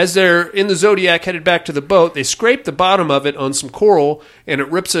 as they're in the Zodiac headed back to the boat, they scrape the bottom of it on some coral, and it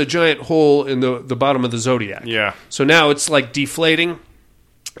rips a giant hole in the bottom of the Zodiac. Yeah. So now it's deflating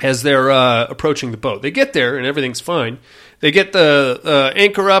as they're approaching the boat. They get there, and everything's fine. They get the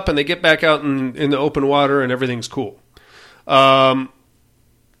anchor up, and they get back out in the open water, and everything's cool.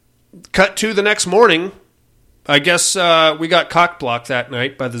 Cut to the next morning. I guess we got cock-blocked that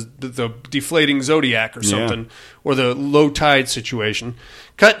night by the deflating Zodiac or something, or the low tide situation.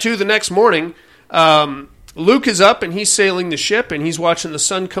 Cut to the next morning. Luke is up, and he's sailing the ship, and he's watching the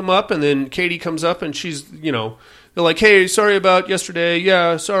sun come up, and then Katie comes up, and she's, they're like, hey, sorry about yesterday.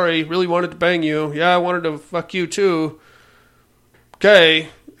 Yeah, sorry. Really wanted to bang you. Yeah, I wanted to fuck you, too. Okay.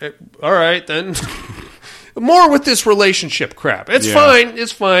 All right, then. More with this relationship crap. It's fine.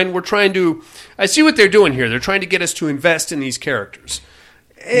 It's fine. We're trying to... I see what they're doing here. They're trying to get us to invest in these characters.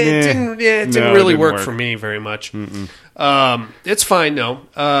 It didn't really work for me very much. It's fine,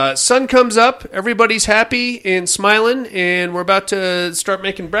 though. Sun comes up. Everybody's happy and smiling, and we're about to start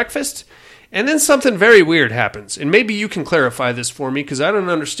making breakfast. And then something very weird happens. And maybe you can clarify this for me, because I don't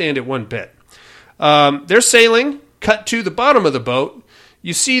understand it one bit. They're sailing, cut to the bottom of the boat.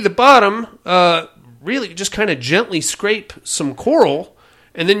 You see the bottom really just kind of gently scrape some coral,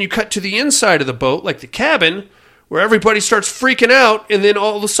 and then you cut to the inside of the boat, like the cabin, where everybody starts freaking out, and then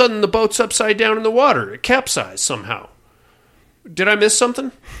all of a sudden the boat's upside down in the water. It capsized somehow. Did I miss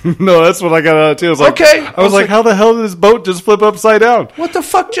something? No, that's what I got out of too. I was like, okay. I was like, how the hell did this boat just flip upside down? What the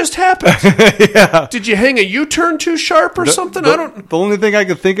fuck just happened? Yeah. Did you hang a U-turn too sharp or something? The only thing I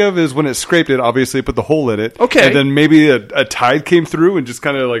could think of is when it scraped it, obviously it put the hole in it. Okay. And then maybe a tide came through and just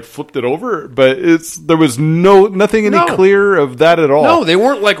kind of like flipped it over. But there was nothing clear of that at all. No, they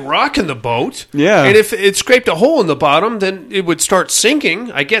weren't like rocking the boat. Yeah. And if it scraped a hole in the bottom, then it would start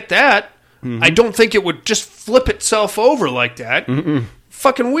sinking. I get that. I don't think it would just flip itself over like that.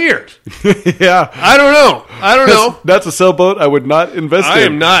 Fucking weird. Yeah. I don't know. That's a sailboat I would not invest in. I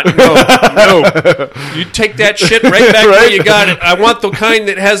am not. No. You take that shit right back where you got it. I want the kind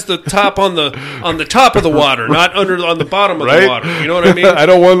that has the top on the top of the water, not on the bottom of the water. You know what I mean? I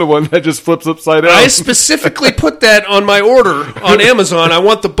don't want the one that just flips upside down. I specifically put that on my order on Amazon. I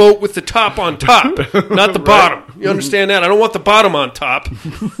want the boat with the top on top, not the bottom. You understand that? I don't want the bottom on top.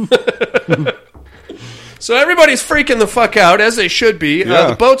 So everybody's freaking the fuck out, as they should be. Yeah.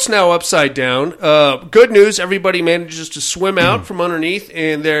 The boat's now upside down. Good news, everybody manages to swim out from underneath,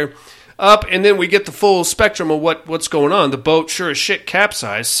 and they're up, and then we get the full spectrum of what's going on. The boat sure as shit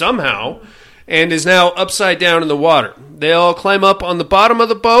capsized somehow and is now upside down in the water. They all climb up on the bottom of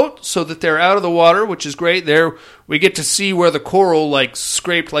the boat so that they're out of the water, which is great. There we get to see where the coral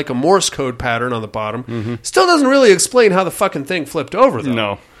scraped like a Morse code pattern on the bottom. Still doesn't really explain how the fucking thing flipped over, though.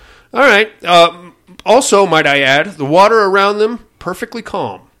 No. All right. Also, might I add, the water around them, perfectly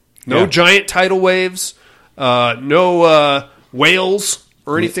calm. No giant tidal waves, no whales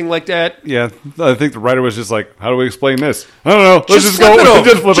or anything like that. Yeah, I think the writer was just like, how do we explain this? I don't know. Let's just flip go. it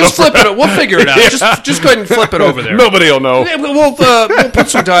over. Just flip it over. We'll figure it out. Just go ahead and flip it over there. Nobody will know. We'll put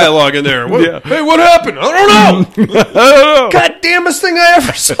some dialogue in there. Hey, what happened? I don't know. I don't know. God damnest thing I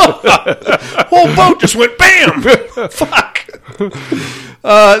ever saw. Whole boat just went bam. Fuck.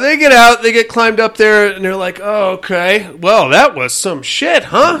 They get out, they get climbed up there, and they're like, oh, okay, well, that was some shit,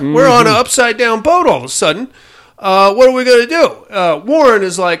 huh? We're on an upside-down boat all of a sudden. What are we going to do? Warren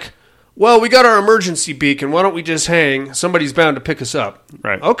is like, well, we got our emergency beacon. Why don't we just hang? Somebody's bound to pick us up.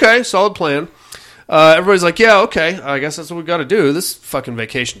 Right. Okay, solid plan. Everybody's like, yeah, okay, I guess that's what we got to do. This fucking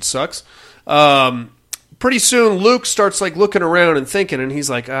vacation sucks. Pretty soon, Luke starts looking around and thinking, and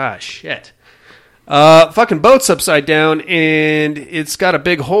he's like, shit. Fucking boat's upside down, and it's got a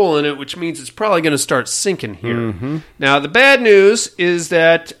big hole in it, which means it's probably going to start sinking here. Now, the bad news is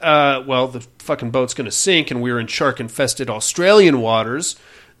that, the fucking boat's going to sink, and we're in shark-infested Australian waters.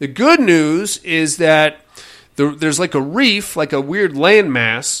 The good news is that there's like a reef, like a weird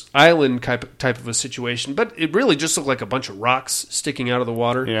landmass, island type of a situation, but it really just looked like a bunch of rocks sticking out of the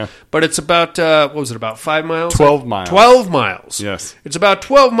water. Yeah. But it's about, about 5 miles? 12 miles. 12 miles. Yes. It's about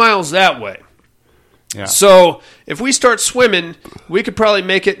 12 miles that way. Yeah. So if we start swimming, we could probably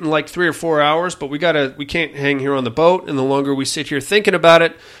make it in 3 or 4 hours, but we can't hang here on the boat, and the longer we sit here thinking about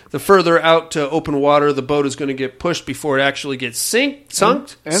it, the further out to open water the boat is going to get pushed before it actually gets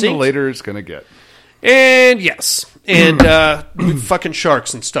sunk. And the later it's going to get. And yes. And fucking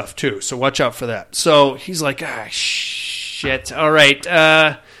sharks and stuff too, so watch out for that. So he's like, shit, all right.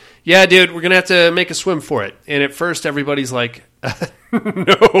 Yeah, dude, we're going to have to make a swim for it. And at first everybody's like,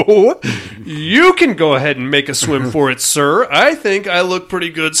 no, you can go ahead and make a swim for it, sir. I think I look pretty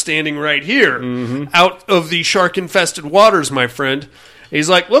good standing right here out of the shark-infested waters, my friend. He's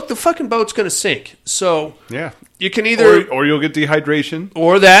like, look, the fucking boat's going to sink. So yeah, you can either... Or you'll get dehydration.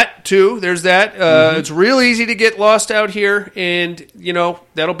 Or that, too. There's that. It's real easy to get lost out here, and,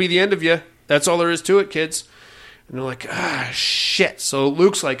 that'll be the end of you. That's all there is to it, kids. And they're like, shit. So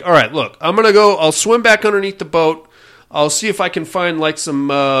Luke's like, all right, look, I'm going to go, I'll swim back underneath the boat. I'll see if I can find some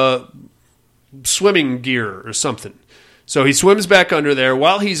swimming gear or something. So he swims back under there.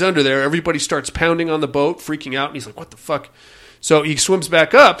 While he's under there, everybody starts pounding on the boat, freaking out. And he's like, what the fuck? So he swims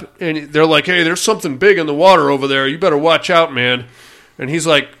back up, and they're like, hey, there's something big in the water over there. You better watch out, man. And he's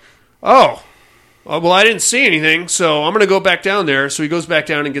like, oh, well, I didn't see anything, so I'm going to go back down there. So he goes back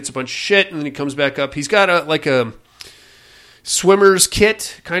down and gets a bunch of shit, and then he comes back up. He's got a swimmer's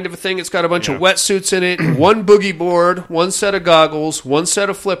kit kind of a thing. It's got a bunch of wetsuits in it, one boogie board, one set of goggles, one set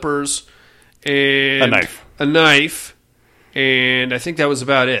of flippers, and a knife, and I think that was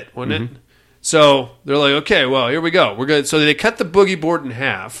about it, wasn't it? So they're like, okay, well, here we go. We're good. So they cut the boogie board in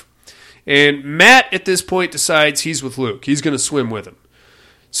half, and Matt at this point decides he's with Luke. He's going to swim with him.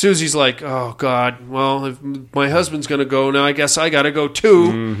 Susie's like, oh, God, well, if my husband's going to go, now I guess I got to go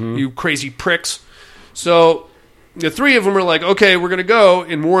too, you crazy pricks. So the three of them are like, okay, we're going to go.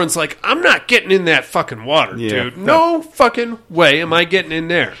 And Warren's like, I'm not getting in that fucking water, dude. No fucking way am I getting in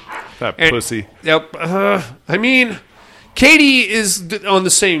there. That pussy. Yep. I mean, Katie is on the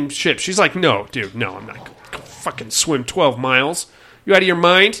same ship. She's like, no, dude, no, I'm not going to fucking swim 12 miles. You out of your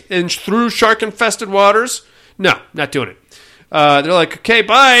mind? And through shark-infested waters? No, not doing it. They're like, okay,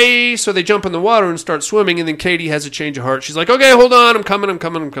 bye. So they jump in the water and start swimming, and then Katie has a change of heart. She's like, okay, hold on, I'm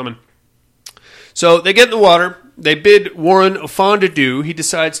coming. So they get in the water. They bid Warren a fondue. He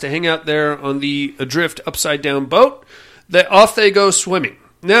decides to hang out there on the adrift upside-down boat. Off they go swimming.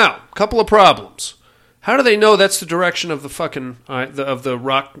 Now, a couple of problems. How do they know that's the direction of the fucking of the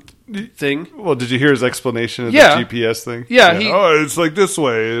rock thing? Well, did you hear his explanation of the GPS thing? Yeah. It's like this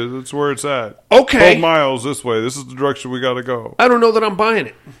way. That's where it's at. Okay. 12 miles this way. This is the direction we got to go. I don't know that I'm buying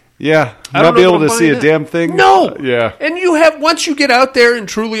it. Yeah. Not be able to see a damn thing? No. Yeah. And once you get out there in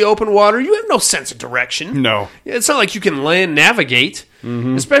truly open water, you have no sense of direction. No. It's not like you can land navigate,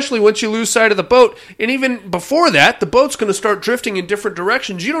 especially once you lose sight of the boat. And even before that, the boat's going to start drifting in different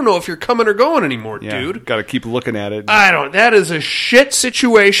directions. You don't know if you're coming or going anymore, dude. Got to keep looking at it. That is a shit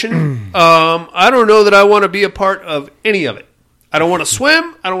situation. I don't know that I want to be a part of any of it. I don't want to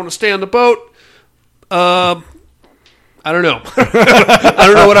swim. I don't want to stay on the boat. I don't know. I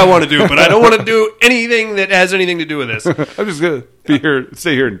don't know what I want to do, but I don't want to do anything that has anything to do with this. I'm just going to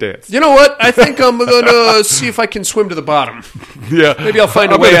stay here and dance. You know what? I think I'm going to see if I can swim to the bottom. Yeah. Maybe I'll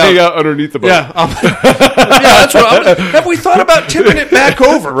find a I'm way out. hang out underneath the boat. Yeah. That's what have we thought about tipping it back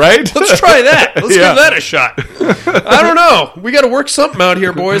over? Right? Let's try that. Let's give that a shot. I don't know. We got to work something out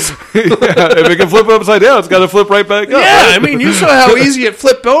here, boys. If it can flip upside down, it's got to flip right back up. Yeah, right? I mean, you saw how easy it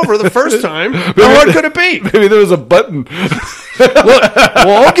flipped over the first time. How hard could it be? Maybe there was a button. Look,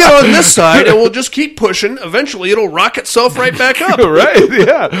 well, I'll get on this side, and we'll just keep pushing. Eventually, it'll rock itself right back up. Right,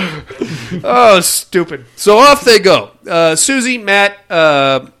 yeah. Oh, stupid. So off they go. Susie, Matt,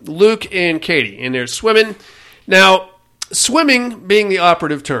 Luke, and Katie, and they're swimming. Now, swimming being the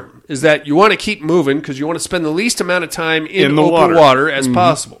operative term is that you want to keep moving because you want to spend the least amount of time in the open water as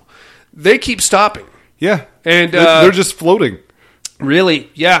possible. They keep stopping. Yeah. And they're just floating. Really,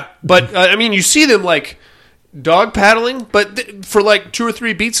 yeah. But, I mean, you see them, like, dog paddling, but for like 2 or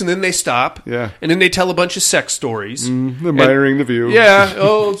 3 beats, and then they stop. Yeah. And then they tell a bunch of sex stories. Admiring the view. Yeah.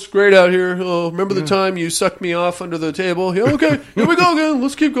 Oh, it's great out here. Oh, remember the time you sucked me off under the table? Yeah, okay, here we go again.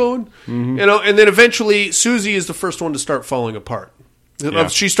 Let's keep going. You know, and then eventually Susie is the first one to start falling apart. Yeah.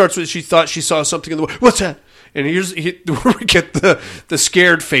 She thought she saw something in the water. What's that? And we get the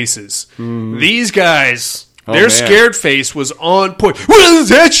scared faces. These guys. Their scared face was on point. What is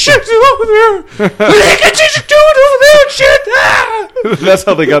that shit over there? What are you doing over there? Shit! Ah! That's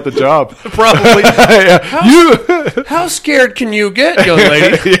how they got the job. Probably. How scared can you get, young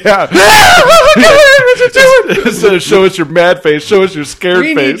lady? Yeah. Instead of show us your mad face, show us your scared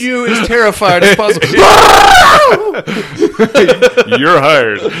face. We need you as terrified as possible. You're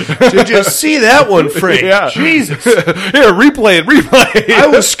hired. Did you see that one, Frank? Yeah. Jesus. Here, replay it. I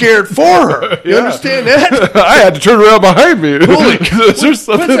was scared for her. You understand that? I had to turn around behind me. Holy, what's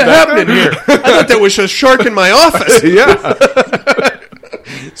happening here? I thought that was a shark in my office. Yeah.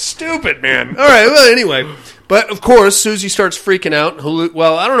 Stupid, man. All right, well, anyway. But, of course, Susie starts freaking out.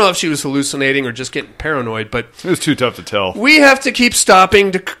 Well, I don't know if she was hallucinating or just getting paranoid, but... It was too tough to tell. We have to keep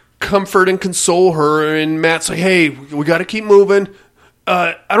stopping to comfort and console her, and Matt's like, hey, we got to keep moving.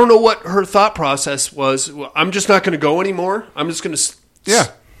 I don't know what her thought process was. I'm just not going to go anymore. I'm just going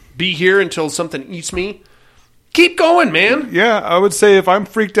to be here until something eats me. Keep going, man. Yeah, I would say if I'm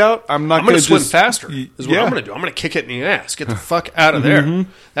freaked out, I'm not going to swim faster. Is what I'm going to do. I'm going to kick it in the ass. Get the fuck out of there.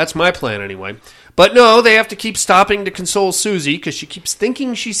 That's my plan anyway. But no, they have to keep stopping to console Susie because she keeps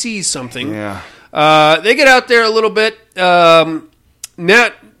thinking she sees something. Yeah. They get out there a little bit. The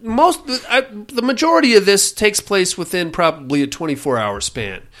majority of this takes place within probably a 24-hour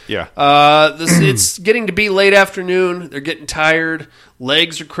span. Yeah. It's getting to be late afternoon. They're getting tired.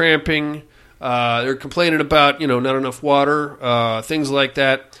 Legs are cramping. They're complaining about, not enough water, things like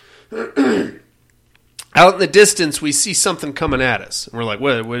that. Out in the distance, we see something coming at us. And we're like,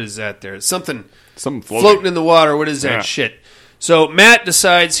 what is that there? Something floating in the water. What is that shit? So Matt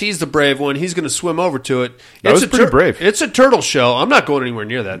decides he's the brave one. He's going to swim over to it. That was pretty brave. It's a turtle shell. I'm not going anywhere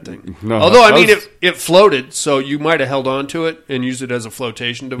near that thing. No, although, it floated, so you might have held on to it and used it as a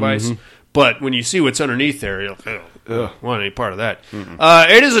flotation device. Mm-hmm. But when you see what's underneath there, you're like, want any part of that.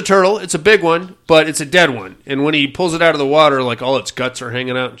 It is a turtle. It's a big one, but it's a dead one. And when he pulls it out of the water, like all its guts are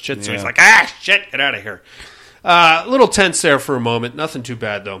hanging out and shit. So he's like, shit, get out of here. A little tense there for a moment. Nothing too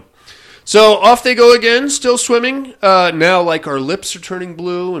bad, though. So off they go again, still swimming. Now, like, our lips are turning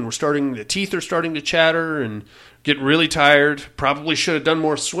blue, and the teeth are starting to chatter and getting really tired. Probably should have done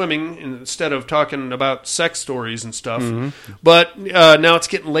more swimming instead of talking about sex stories and stuff. Mm-hmm. But now it's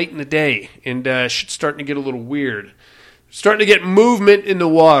getting late in the day, and shit's starting to get a little weird. Starting to get movement in the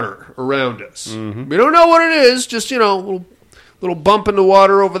water around us. Mm-hmm. We don't know what it is, just, little bump in the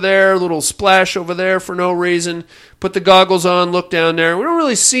water over there, a little splash over there for no reason. Put the goggles on, look down there. We don't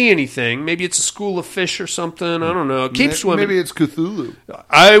really see anything. Maybe it's a school of fish or something. I don't know. Keep swimming. Maybe it's Cthulhu.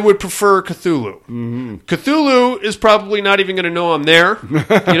 I would prefer Cthulhu. Mm-hmm. Cthulhu is probably not even going to know I'm there. You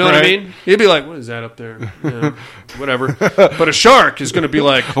know what I mean? He'd be like, what is that up there? Yeah, whatever. But a shark is going to be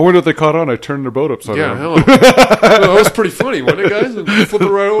like... I wonder what they caught on. I turned their boat upside down. Hello. That was pretty funny, wasn't it, guys? Flip it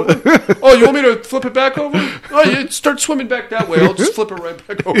right over. Oh, you want me to flip it back over? Oh, you start swimming back that way. I'll just flip it right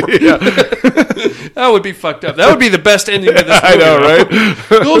back over. Yeah. That would be fucked up. That would be the best ending to this movie. I know, right?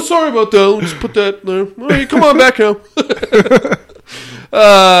 Oh, sorry about that. Let's put that there. All right, come on back now.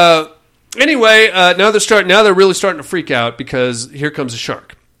 Anyway, now they're really starting to freak out because here comes a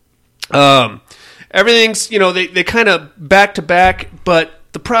shark. Everything's, they kind of back to back, but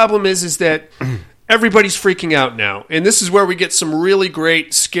the problem is that everybody's freaking out now. And this is where we get some really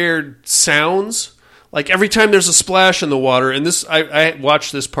great scared sounds. Like every time there's a splash in the water, and this I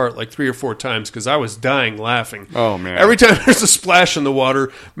watched this part like 3 or 4 times because I was dying laughing. Oh man! Every time there's a splash in the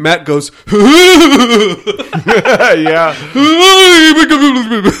water, Matt goes, yeah.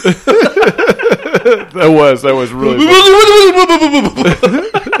 that was really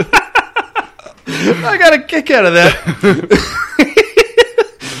I got a kick out of that.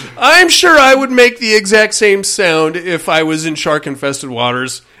 I'm sure I would make the exact same sound if I was in shark-infested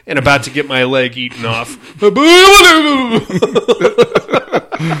waters and about to get my leg eaten off.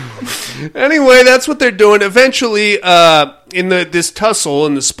 Anyway, that's what they're doing. Eventually, in this tussle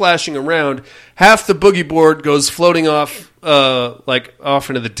and the splashing around, half the boogie board goes floating off, off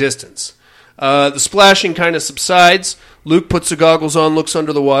into the distance. The splashing kind of subsides. Luke puts the goggles on, looks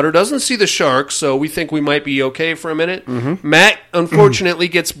under the water, doesn't see the shark, so we think we might be okay for a minute. Mm-hmm. Matt, unfortunately,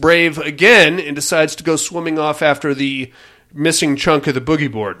 gets brave again and decides to go swimming off after the missing chunk of the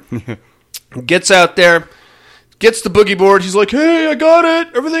boogie board. Gets out there, gets the boogie board. He's like, hey, I got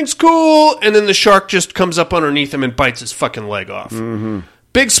it. Everything's cool. And then the shark just comes up underneath him and bites his fucking leg off. Mm-hmm.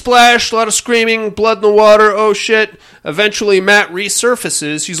 Big splash, a lot of screaming, blood in the water. Oh, shit. Eventually, Matt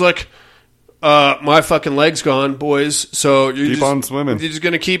resurfaces. He's like, my fucking leg's gone, boys. So you keep on swimming. You're just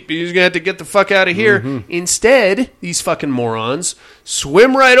gonna have to get the fuck out of here. Mm-hmm. Instead, these fucking morons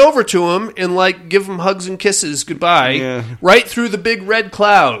swim right over to him and give him hugs and kisses goodbye, right through the big red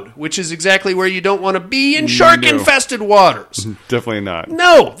cloud, which is exactly where you don't want to be in shark-infested waters. Definitely not.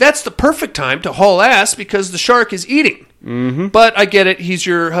 No, that's the perfect time to haul ass because the shark is eating. Mm-hmm. But I get it. He's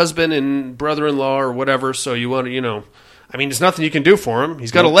your husband and brother-in-law or whatever, so you want to, there's nothing you can do for him.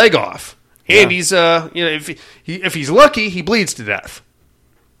 He's got a leg off. And he's, if he's lucky, he bleeds to death.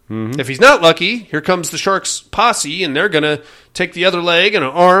 Mm-hmm. If he's not lucky, here comes the shark's posse, and they're going to take the other leg and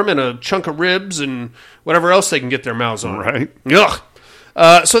an arm and a chunk of ribs and whatever else they can get their mouths on. Right. Ugh.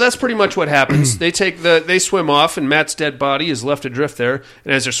 So that's pretty much what happens. They swim off, and Matt's dead body is left adrift there.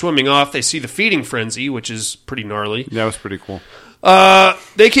 And as they're swimming off, they see the feeding frenzy, which is pretty gnarly. Yeah, it was pretty cool.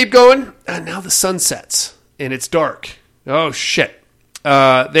 They keep going, and now the sun sets, and it's dark. Oh, shit.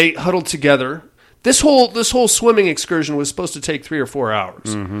 They huddled together. This whole swimming excursion was supposed to take 3 or 4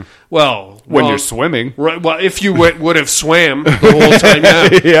 hours. Mm-hmm. Well, when you're swimming, right? Well, if you would have swam the whole time,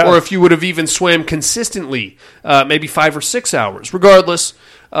 or if you would have even swam consistently, maybe 5 or 6 hours. Regardless,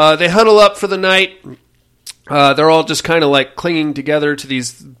 they huddle up for the night. They're all just kind of clinging together to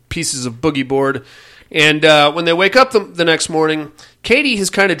these pieces of boogie board. And when they wake up the next morning, Katie has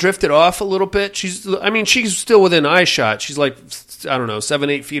kind of drifted off a little bit. She's still within eye shot. She's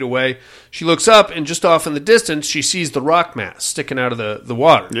 7-8 feet away. She looks up, and just off in the distance, she sees the rock mass sticking out of the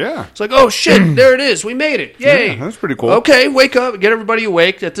water. Yeah. It's like, oh, shit, there it is. We made it. Yay. Yeah, that's pretty cool. Okay, wake up. Get everybody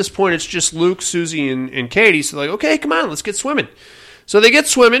awake. At this point, it's just Luke, Susie, and Katie. So they're like, okay, come on, let's get swimming. So they get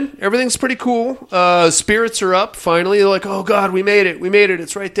swimming. Everything's pretty cool. Spirits are up, finally. They're like, oh, God, we made it. We made it.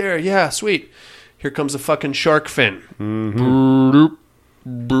 It's right there. Yeah, sweet. Here comes a fucking shark fin.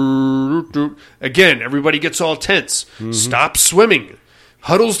 Again, everybody gets all tense. Stops swimming.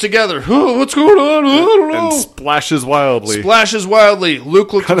 Huddles together. Oh, what's going on? I don't know. And splashes wildly.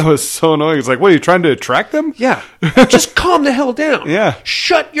 Luke looks... That was so annoying. It's like, what, are you trying to attract them? Yeah. Just calm the hell down. Yeah.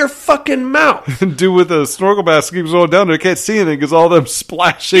 Shut your fucking mouth. And dude with the snorkel mask keeps going down there. Can't see anything because all them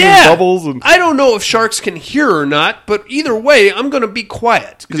splashing and bubbles. And I don't know if sharks can hear or not, but either way, I'm going to be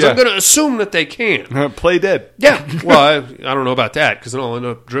quiet because I'm going to assume that they can. Play dead. Yeah. Well, I don't know about that because then I'll end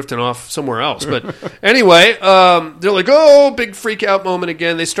up drifting off somewhere else. But anyway, they're like, oh, big freak out moment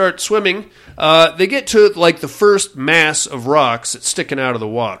again. They start swimming. They get to like the first mass of rocks that's sticking out of the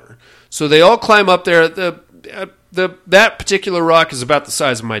water. So they all climb up there. That particular rock is about the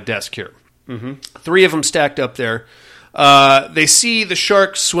size of my desk here. 3 of them stacked up there. They see the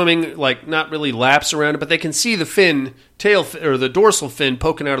shark swimming, like not really laps around it, but they can see the or the dorsal fin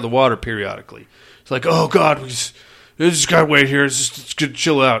poking out of the water periodically. It's like, oh God, we just gotta wait here. It's good to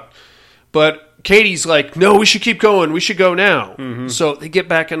chill out. But Katie's like, no, we should keep going. We should go now. So they get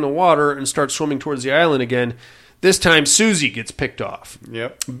back in the water and start swimming towards the island again. This time, Susie gets picked off.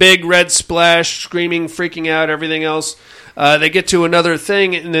 Yep. Big red splash, screaming, freaking out, everything else. They get to another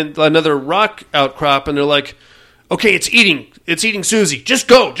thing, and then another rock outcrop, and they're like, okay, it's eating Susie. Just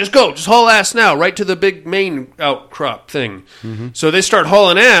go. Just haul ass now, right to the big main outcrop thing. So they start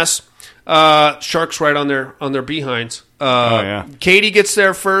hauling ass. Sharks right on their behinds. Katie gets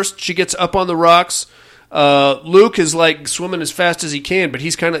there first. She gets up on the rocks. Luke is like swimming as fast as he can, but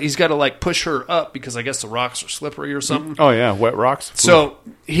he's got to like push her up because I guess the rocks are slippery or something. Oh yeah, wet rocks. So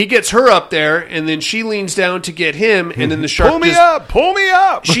he gets her up there, and then she leans down to get him, and then the shark pull me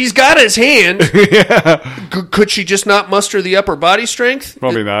up. She's got his hand. Could she just not muster the upper body strength?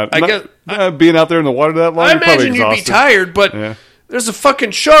 Probably not. I guess being out there in the water that long. I imagine you'd be tired, but. Yeah. There's a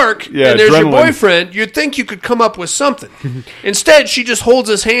fucking shark, and there's your boyfriend. You'd think you could come up with something. Instead, she just holds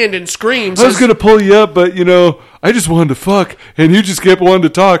his hand and screams. I was going to pull you up, but, I just wanted to fuck, and you just kept wanting to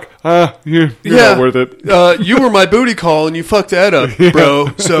talk. You're not worth it. You were my booty call, and you fucked that up, bro,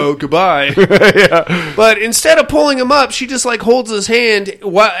 so goodbye. But instead of pulling him up, she just, like, holds his hand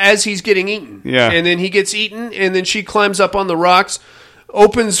as he's getting eaten. Yeah. And then he gets eaten, and then she climbs up on the rocks,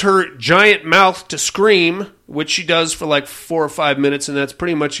 opens her giant mouth to scream, which she does for like 4 or 5 minutes, and that's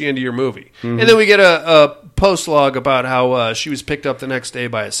pretty much the end of your movie. And then we get a post log about how she was picked up the next day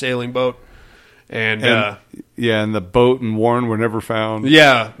by a sailing boat. And the boat and Warren were never found.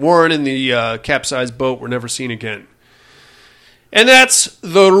 Yeah, Warren and the capsized boat were never seen again. And that's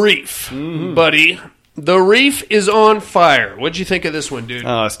The Reef, buddy. The Reef is on fire. What'd you think of this one, dude?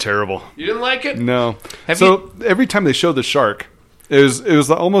 Oh, it's terrible. You didn't like it? No. Every time they show the shark, it was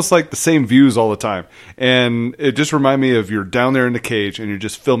almost like the same views all the time. And it just reminded me of you're down there in the cage and you're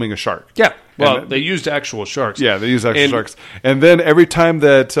just filming a shark. Yeah. Well, they used actual sharks. Yeah, they used actual sharks. And then every time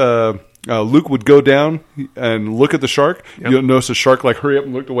that Luke would go down and look at the shark, you'll notice the shark like hurry up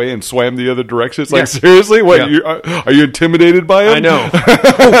and looked away and swam the other direction. It's like, seriously? What? Yeah. Are you intimidated by him? I know.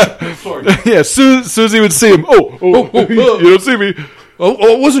 Sorry. Yeah, Susie would see him. You don't see me.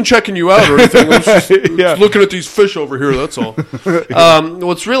 Oh, I wasn't checking you out or anything. I was just looking at these fish over here, that's all.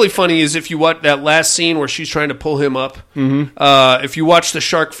 What's really funny is if you watch that last scene where she's trying to pull him up, if you watch the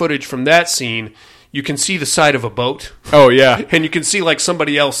shark footage from that scene, you can see the side of a boat. Oh, yeah. And you can see like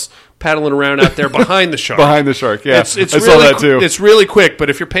somebody else paddling around out there behind the shark. Behind the shark, yeah. I saw that too. It's really quick,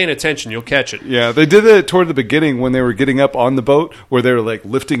 but if you're paying attention, you'll catch it. Yeah, they did it toward the beginning when they were getting up on the boat, where they were like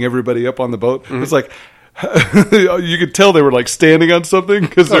lifting everybody up on the boat. It's like... you could tell they were like standing on something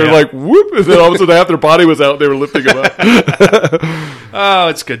because they're like whoop, and then all of a sudden half their body was out. They were lifting them up. Oh,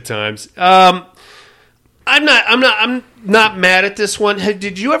 it's good times. I'm not mad at this one.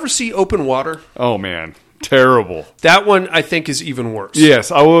 Did you ever see Open Water? Oh man, terrible. That one I think is even worse. Yes,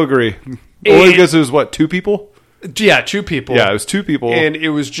 I will agree. I guess it was what, 2 people? Yeah, 2 people. Yeah, it was 2 people, and it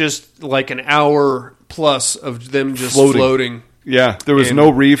was just like an hour plus of them just floating. Yeah, there was no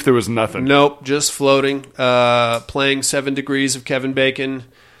reef, there was nothing. Nope, just floating, playing 7 Degrees of Kevin Bacon,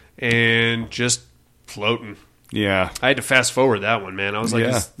 and just floating. Yeah. I had to fast forward that one, man. I was like,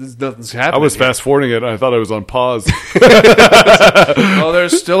 nothing's happening. I was fast forwarding it, I thought I was on pause. Oh, they're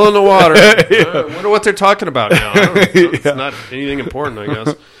still in the water. I wonder what they're talking about now. It's not anything important, I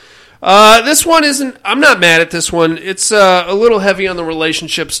guess. This one isn't, I'm not mad at this one. It's a little heavy on the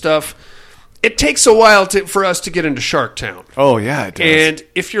relationship stuff. It takes a while for us to get into Sharktown. Oh, yeah, it does. And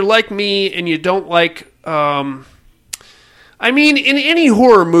if you're like me and you don't like... I I mean, in any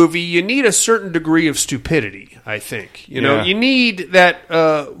horror movie, you need a certain degree of stupidity, I think. You know, you need that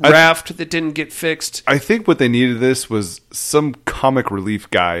raft that didn't get fixed. I think what they needed this was some comic relief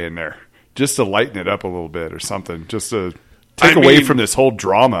guy in there, just to lighten it up a little bit or something, just to take away from this whole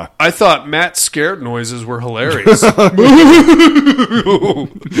drama. I thought Matt's scared noises were hilarious. Yeah.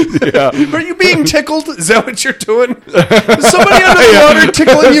 Are you being tickled? Is that what you're doing? Is somebody under the water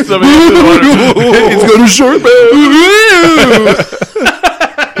tickling you? He's going to shark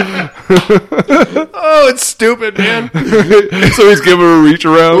Oh, it's stupid, man. So he's giving her a reach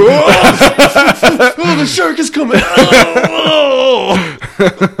around. Oh, the shark is coming. Oh.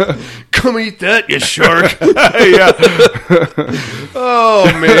 Come eat that, you shark. Yeah. Oh,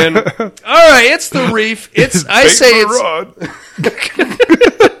 man. All right, it's the Reef.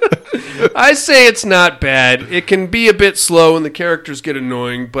 I say it's not bad. It can be a bit slow and the characters get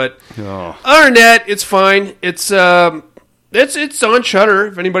annoying, but other than that, it's fine. It's on Shudder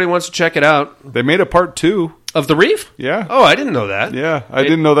if anybody wants to check it out. They made a part 2 of the Reef. Yeah. Oh, I didn't know that. Yeah, I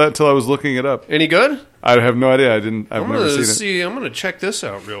didn't know that until I was looking it up. Any good? I have no idea. I've never seen it. I'm going to check this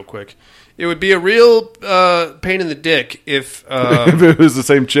out real quick. It would be a real pain in the dick if if it was the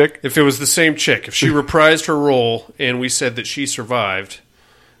same chick. If it was the same chick, if she reprised her role and we said that she survived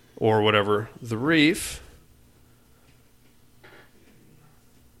or whatever. The Reef.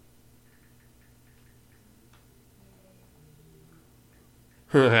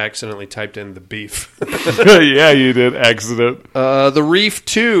 I accidentally typed in the beef. Yeah, you did. Accident. The Reef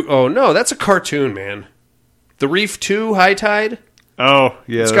 2. Oh, no, that's a cartoon, man. The Reef 2 High Tide. Oh,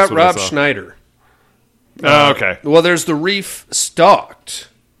 yeah. It's got Rob Schneider. Oh, okay. Well, there's the Reef Stalked.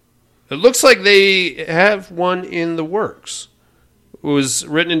 It looks like they have one in the works. It was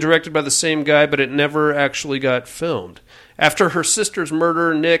written and directed by the same guy, but it never actually got filmed. After her sister's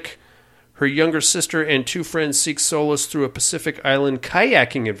murder, Nick, her younger sister, and 2 friends seek solace through a Pacific Island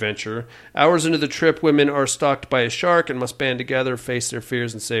kayaking adventure. Hours into the trip, women are stalked by a shark and must band together, face their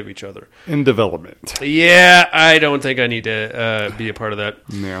fears, and save each other. In development. Yeah, I don't think I need to be a part of that.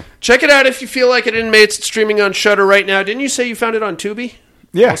 Yeah. Check it out if you feel like it, Inmates. It's streaming on Shudder right now. Didn't you say you found it on Tubi?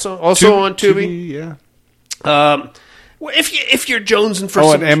 Yeah. Also on Tubi? Yeah. If you're jonesing for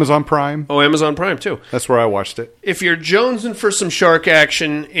some... and Amazon Prime. Oh, Amazon Prime, too. That's where I watched it. If you're jonesing for some shark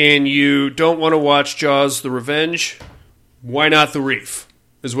action and you don't want to watch Jaws: The Revenge, why not The Reef,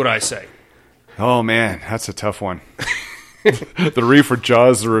 is what I say. Oh, man, that's a tough one. The Reef or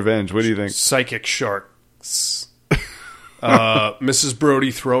Jaws: The Revenge, what do you think? Psychic sharks. Mrs.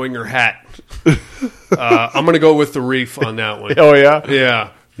 Brody throwing her hat. I'm going to go with The Reef on that one. Oh, yeah?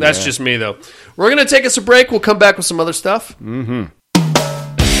 Yeah. That's just me, though. We're going to take us a break. We'll come back with some other stuff. Mm-hmm.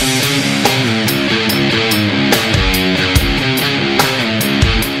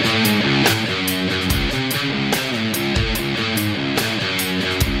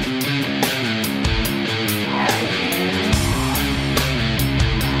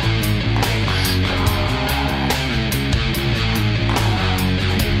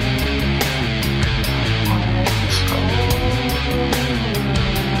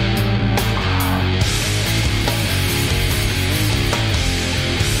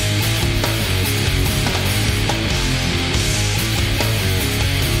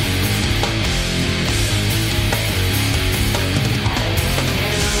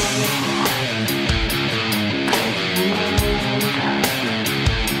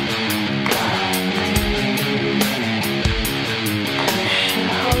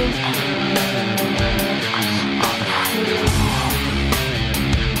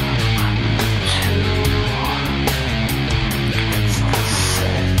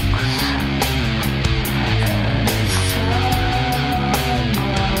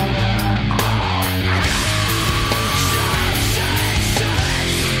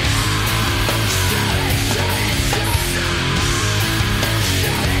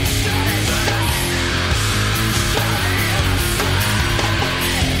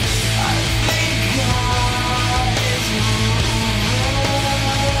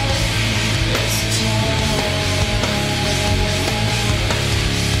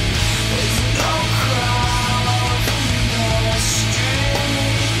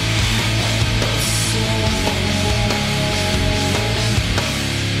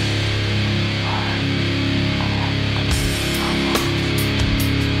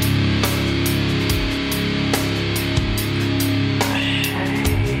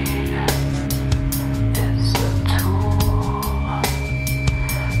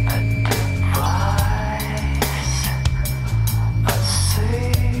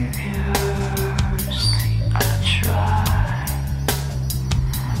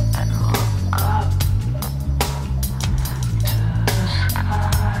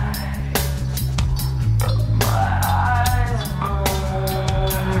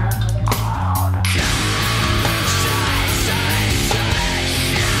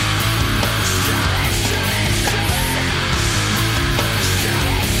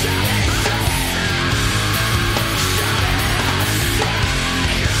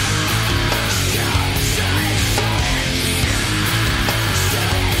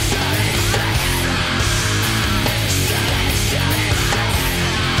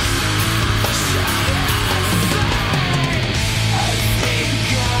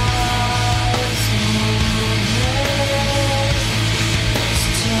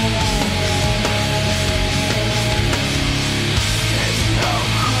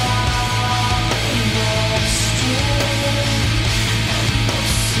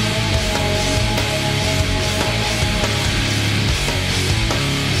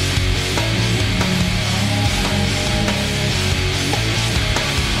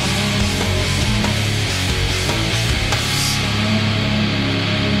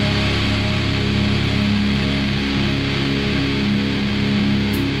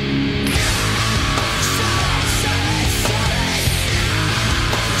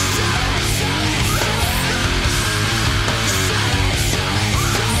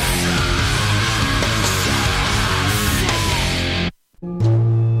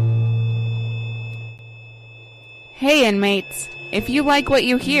 Hey inmates, if you like what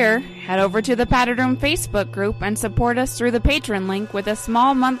you hear, head over to the Padded Room Facebook group and support us through the Patreon link with a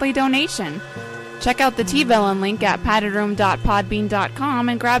small monthly donation. Check out the T-Villain link at paddedroom.podbean.com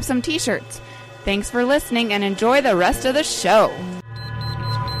and grab some t-shirts. Thanks for listening and enjoy the rest of the show.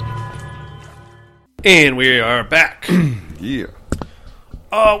 And we are back. Yeah.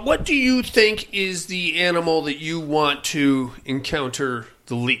 What do you think is the animal that you want to encounter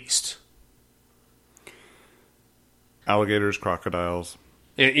the least? Alligators, crocodiles.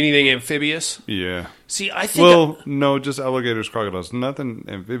 Anything amphibious? Yeah. See, I think... Well, no, just alligators, crocodiles. Nothing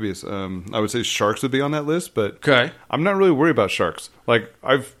amphibious. I would say sharks would be on that list, but Okay. I'm not really worried about sharks. Like,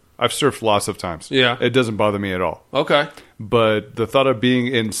 I've surfed lots of times. Yeah. It doesn't bother me at all. Okay. But the thought of being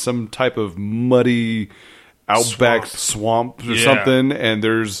in some type of muddy outback swamp or something, and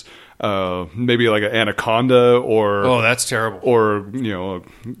there's maybe like an anaconda or... Oh, that's terrible. Or, you know,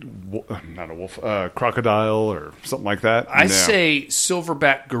 not a wolf, crocodile or something like that. I say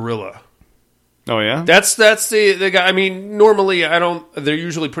silverback gorilla. Oh, yeah? That's the guy. I mean, normally they're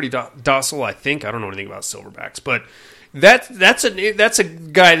usually pretty docile, I think. I don't know anything about silverbacks, but that's a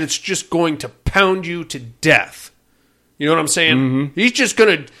guy that's just going to pound you to death. You know what I'm saying?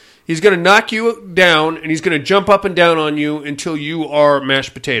 Mm-hmm. He's gonna knock you down, and he's gonna jump up and down on you until you are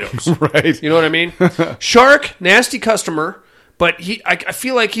mashed potatoes. Right. You know what I mean? Shark, nasty customer, but I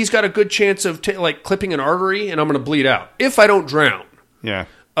feel like he's got a good chance of like clipping an artery, and I'm gonna bleed out if I don't drown. Yeah.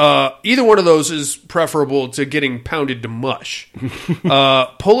 Either one of those is preferable to getting pounded to mush.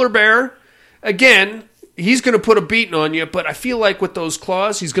 Polar bear, again, he's going to put a beating on you, but I feel like with those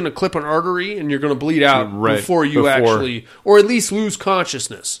claws, he's going to clip an artery and you're going to bleed out before you actually, or at least lose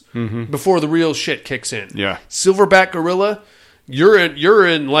consciousness before the real shit kicks in. Yeah. Silverback gorilla, you're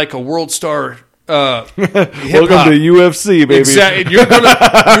in like a world star. Welcome to UFC, baby. Exactly. You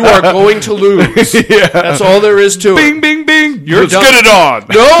are going to lose. Yeah. That's all there is to it. Bing, bing, bing. Let's get it on.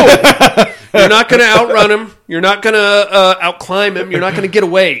 No, you're not going to outrun him. You're not going to outclimb him. You're not going to get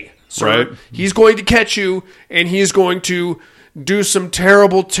away. Sir. Right. He's going to catch you, and he's going to do some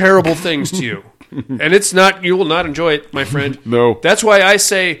terrible, terrible things to you. And you will not enjoy it, my friend. No. That's why I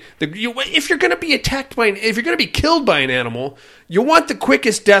say, if you're going to be attacked if you're going to be killed by an animal, you want the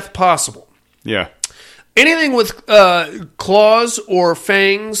quickest death possible. Yeah. Anything with claws or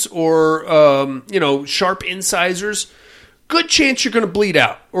fangs or sharp incisors, good chance you're going to bleed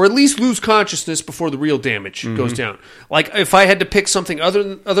out, or at least lose consciousness before the real damage goes down. Like if I had to pick something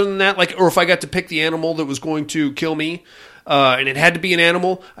other than that, or if I got to pick the animal that was going to kill me, and it had to be an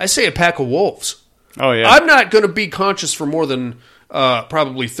animal, I say a pack of wolves. Oh yeah, I'm not going to be conscious for more than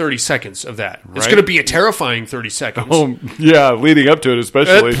probably 30 seconds of that. Right? It's going to be a terrifying 30 seconds. Oh yeah, leading up to it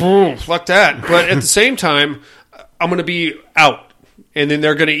especially. Fuck that. But at the same time, I'm going to be out, and then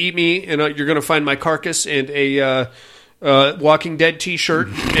they're going to eat me, and you're going to find my carcass and a Walking Dead t-shirt,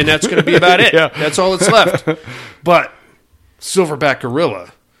 and that's going to be about it. Yeah. That's all that's left. But silverback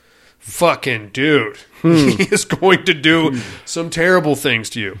gorilla, fucking dude, he is going to do some terrible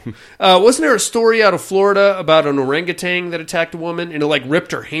things to you. Wasn't there a story out of Florida about an orangutan that attacked a woman, and it like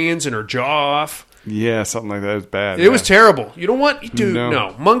ripped her hands and her jaw off? Yeah, something like that. It was bad. It was terrible. You know what? Dude,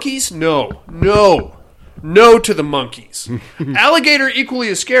 no. Monkeys? No. No to the monkeys. Alligator equally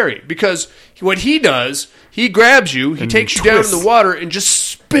as scary, because what he does, he grabs you, he takes you down in the water and just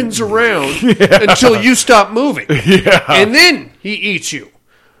spins around until you stop moving. Yeah. And then he eats you.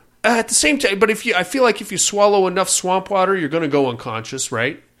 At the same time, but I feel like if you swallow enough swamp water, you're going to go unconscious,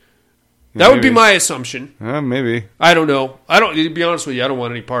 right? That would be my assumption. Maybe. I don't know. To be honest with you, I don't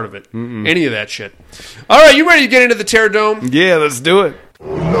want any part of it. Any of that shit. All right, you ready to get into the Terror Dome? Yeah, let's do it.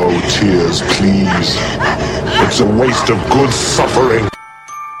 No tears, please. It's a waste of good suffering.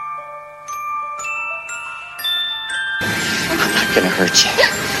 I'm not gonna hurt you.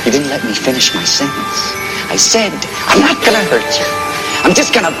 You didn't let me finish my sentence. I said, I'm not gonna hurt you. I'm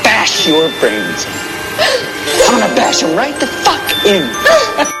just gonna bash your brains in. I'm gonna bash them right the fuck in.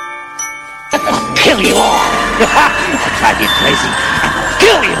 I'll kill you all. I'll drive you crazy. I'll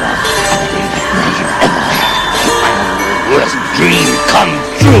kill you all. I'll be the greatest you ever had. My worst dream come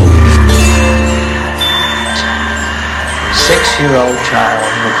true. 6-year-old child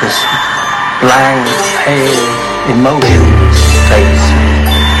with this blank, pale, emotionless face,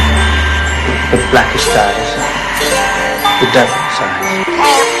 with blackish eyes, the devil's eyes.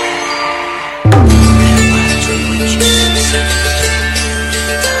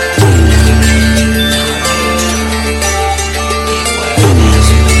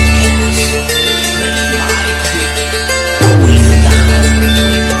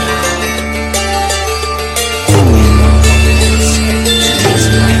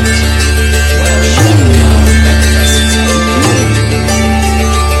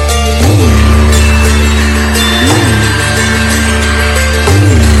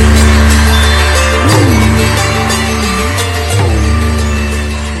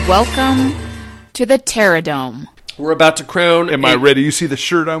 Welcome to the Terradome. We're about to crown... Am I ready? You see the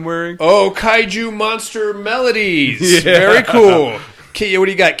shirt I'm wearing? Oh, Kaiju Monster Melodies. Yeah. Very cool. Okay, what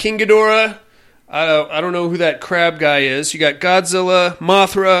do you got? King Ghidorah? I don't know who that crab guy is. You got Godzilla,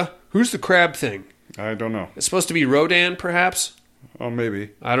 Mothra. Who's the crab thing? I don't know. It's supposed to be Rodan, perhaps? Oh, maybe.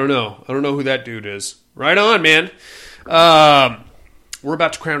 I don't know. I don't know who that dude is. Right on, man. We're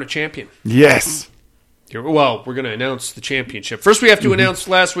about to crown a champion. Yes. Well, we're going to announce the championship. First, we have to announce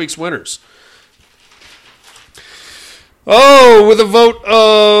last week's winners. Oh, with a vote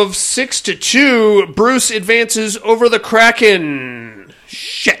of 6-2, Bruce advances over the Kraken.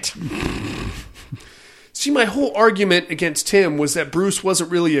 Shit. See, my whole argument against him was that Bruce wasn't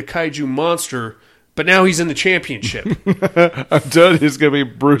really a kaiju monster, but now he's in the championship. I'm done. He's going to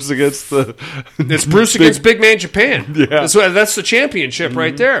be Bruce against the... It's Bruce against Big Man Japan. Yeah. That's the championship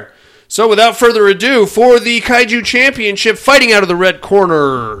right there. So without further ado, for the Kaiju Championship, fighting out of the red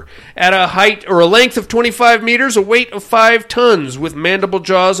corner, at a height or a length of 25 meters, a weight of 5 tons, with mandible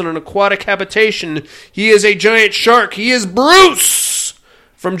jaws and an aquatic habitation, he is a giant shark. He is Bruce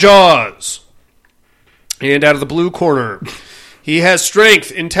from Jaws. And out of the blue corner, he has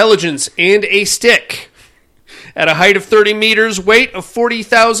strength, intelligence, and a stick. At a height of 30 meters, weight of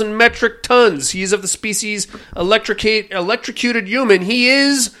 40,000 metric tons. He is of the species electrocuted human. He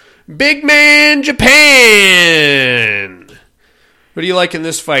is Big Man Japan. What do you like in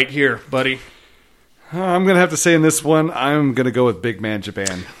this fight here, buddy? I'm going to have to say in this one, I'm going to go with Big Man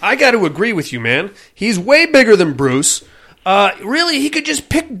Japan. I got to agree with you, man. He's way bigger than Bruce. Really, he could just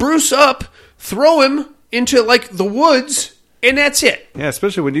pick Bruce up, throw him into, like, the woods, and that's it. Yeah,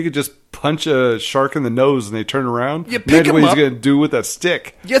 especially when you could just punch a shark in the nose and they turn around. You pick him what up. he's going to do with that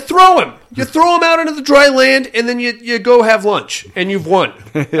stick. You throw him. You throw him out into the dry land, and then you go have lunch, and you've won.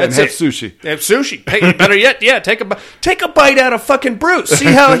 And That's have it. sushi. Have sushi. Hey, better yet, yeah, take a bite out of fucking Bruce. See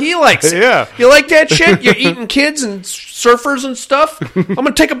how he likes it. Yeah. You like that shit? You're eating kids and surfers and stuff? I'm going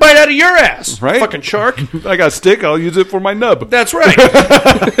to take a bite out of your ass, Right? fucking shark. I got a stick. I'll use it for my nub. That's right.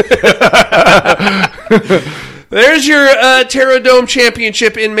 There's your Terradome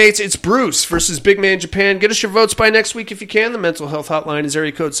Championship inmates. It's Bruce versus Big Man Japan. Get us your votes by next week if you can. The mental health hotline is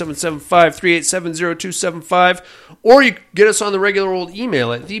area code 775-387-0275. Or you can get us on the regular old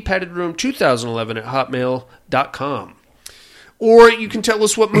email at thepaddedroom2011@hotmail.com. Or you can tell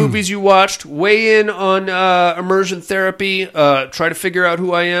us what movies you watched. Weigh in on immersion therapy. Try to figure out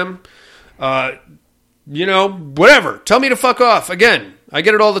who I am. Whatever. Tell me to fuck off. Again, I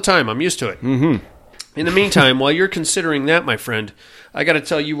get it all the time. I'm used to it. Mm-hmm. In the meantime, while you're considering that, my friend, I got to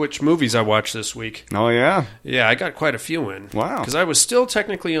tell you which movies I watched this week. Oh, yeah? Yeah, I got quite a few in. Wow. Because I was still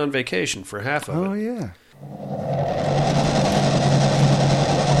technically on vacation for half of it. Oh, yeah.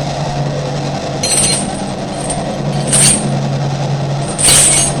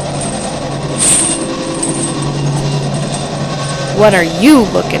 What are you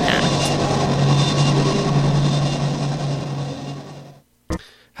looking at?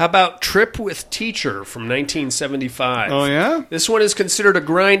 How about Trip with Teacher from 1975? Oh, yeah? This one is considered a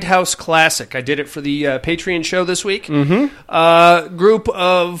grindhouse classic. I did it for the Patreon show this week. Mm-hmm. Group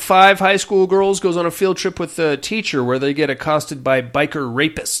of 5 high school girls goes on a field trip with a teacher where they get accosted by biker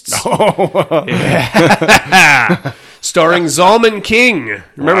rapists. Oh. Yeah. Starring Zalman King.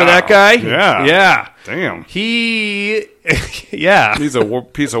 Remember that guy? Yeah. Yeah. Damn. Yeah. He's a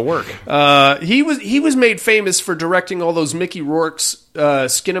piece of work. He was made famous for directing all those Mickey Rourke's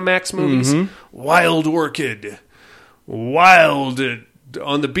Skinamax movies. Mm-hmm. Wild Orchid, Wild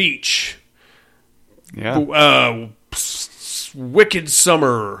on the Beach, Yeah. Wicked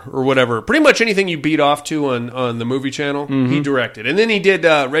Summer, or whatever. Pretty much anything you beat off to on the movie channel, he directed. And then he did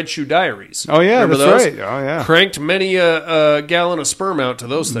Red Shoe Diaries. Oh, yeah, Remember that's those? right. Oh, yeah. Cranked many a gallon of sperm out to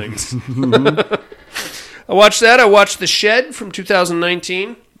those things. I watched that. I watched The Shed from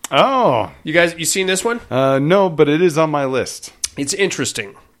 2019. Oh. You seen this one? No, but it is on my list. It's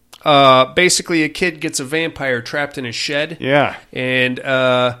interesting. Basically, a kid gets a vampire trapped in his shed. Yeah. And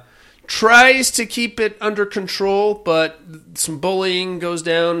tries to keep it under control, but some bullying goes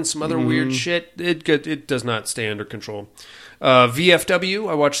down and some other weird shit. It does not stay under control. VFW,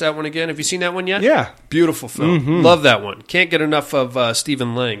 I watched that one again. Have you seen that one yet? Yeah. Beautiful film. Mm-hmm. Love that one. Can't get enough of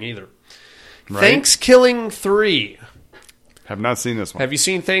Stephen Lang either. Right. Thanksgiving 3. Have not seen this one. Have you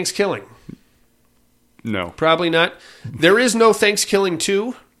seen Thanksgiving? No. Probably not. There is no Thanksgiving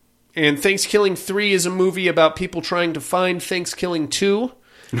 2, and Thanksgiving 3 is a movie about people trying to find Thanksgiving 2.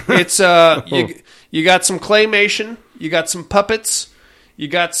 It's you got some claymation, you got some puppets, you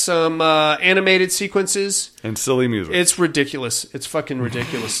got some animated sequences, and silly music. It's ridiculous. It's fucking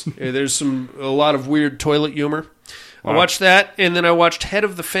ridiculous. There's a lot of weird toilet humor. I watched that, and then I watched Head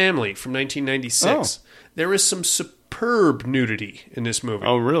of the Family from 1996. Oh. There is some superb nudity in this movie.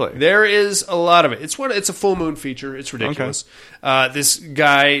 Oh, really? There is a lot of it. It's a full moon feature. It's ridiculous. This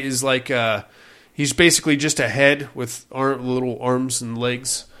guy is like he's basically just a head with little arms and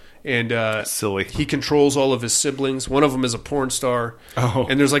legs. And silly. He controls all of his siblings. One of them is a porn star. Oh.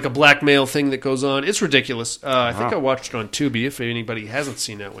 And there's like a blackmail thing that goes on. It's ridiculous. I think I watched it on Tubi, if anybody hasn't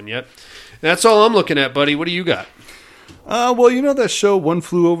seen that one yet. That's all I'm looking at, buddy. What do you got? Well, you know that show One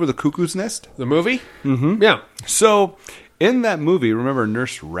Flew Over the Cuckoo's Nest? The movie? Mm-hmm. Yeah. So, in that movie, remember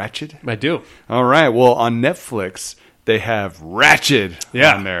Nurse Ratched? I do. All right. Well, on Netflix, they have Ratched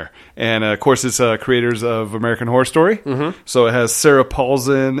on there. And, of course, it's creators of American Horror Story. Mm-hmm. So it has Sarah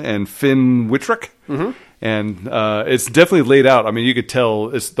Paulson and Finn Wittrock. Mm-hmm. And it's definitely laid out. I mean, you could tell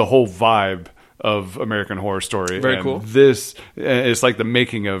it's the whole vibe of American Horror Story. Very cool. This, it's like the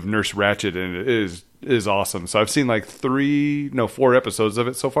making of Nurse Ratched, and it is awesome. So I've seen like 4 episodes of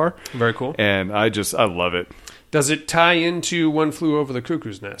it so far. Very cool. And I love it. Does it tie into One Flew Over the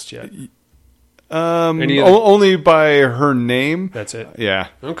Cuckoo's Nest yet? Only by her name. That's it. Yeah.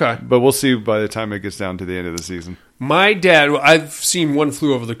 Okay. But we'll see by the time it gets down to the end of the season. My dad, I've seen One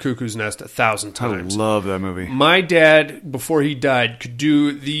Flew Over the Cuckoo's Nest 1,000 times. I love that movie. My dad, before he died, could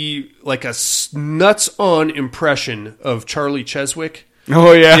do a nuts-on impression of Charlie Cheswick.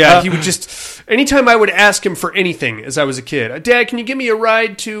 Oh, yeah. Yeah, he would just... Anytime I would ask him for anything as I was a kid, Dad, can you give me a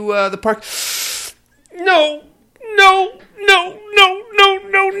ride to the park? No.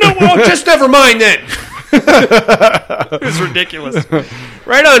 Oh, just never mind then. It's ridiculous.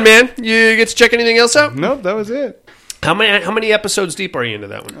 Right on, man. You get to check anything else out? Nope, that was it. How many episodes deep are you into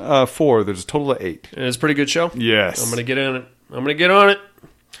that one? 4. There's a total of 8. And it's a pretty good show? Yes. I'm going to get on it.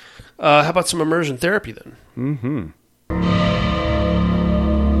 How about some immersion therapy then? Mm-hmm.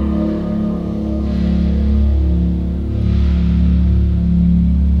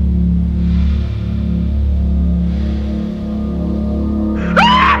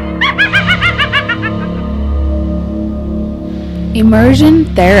 Immersion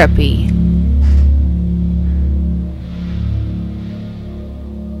therapy.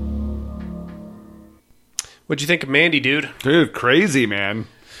 What'd you think of Mandy, dude? Dude, crazy, man.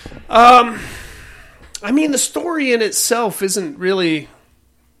 I mean, the story in itself isn't really...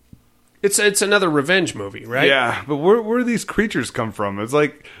 It's another revenge movie, right? Yeah, but where do these creatures come from? It's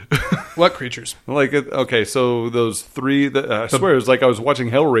like... What creatures? Like, okay, so those 3... I swear, it was like I was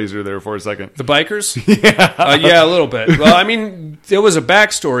watching Hellraiser there for a second. The bikers? Yeah. Yeah, a little bit. Well, I mean, there was a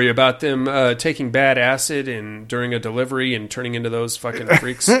backstory about them taking bad acid and during a delivery and turning into those fucking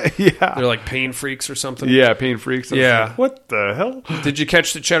freaks. Yeah. They're like pain freaks or something. Yeah, pain freaks. Yeah. Like, what the hell? Did you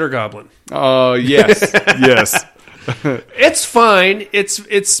catch the Cheddar Goblin? Yes. Yes. It's fine.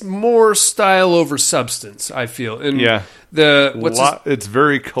 It's more style over substance, I feel. And yeah. It's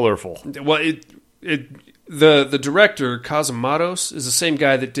very colorful. Well, the director Cosmatos is the same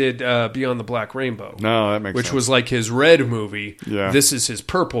guy that did Beyond the Black Rainbow. No, that makes sense. Which was like his red movie. Yeah. This is his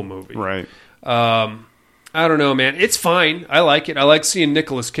purple movie. Right. I don't know, man. It's fine. I like it. I like seeing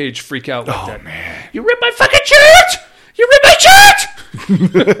Nicolas Cage freak out like that. Oh, man. You ripped my fucking shirt! You ripped my shirt!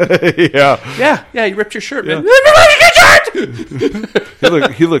 Yeah. Yeah, you ripped your shirt, man.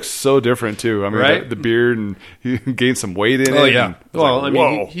 He looks so different too. I mean, right? the beard, and he gained some weight in it. Oh yeah. Well, like, I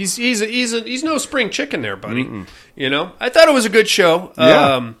mean, whoa. he's no spring chicken there, buddy. Mm-mm. You know, I thought it was a good show.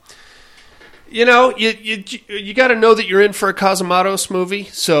 Yeah. You know, you got to know that you're in for a Cosmatos movie.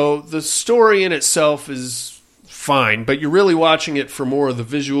 So the story in itself is fine, but you're really watching it for more of the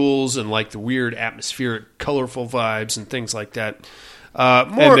visuals and like the weird atmospheric, colorful vibes and things like that.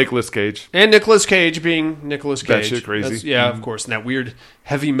 And Nicolas Cage. And Nicolas Cage being Nicolas Cage. That shit crazy. Yeah, of course. And that weird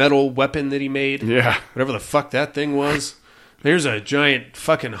heavy metal weapon that he made. Yeah. Whatever the fuck that thing was. Here's a giant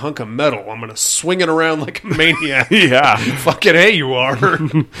fucking hunk of metal. I'm going to swing it around like a maniac. Yeah. Fucking hey, you are.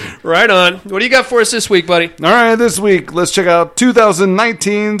 Right on. What do you got for us this week, buddy? All right, this week, let's check out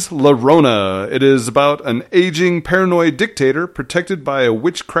 2019's La Rona. It is about an aging paranoid dictator protected by a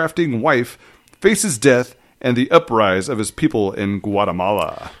witchcrafting wife, faces death, and the uprise of his people in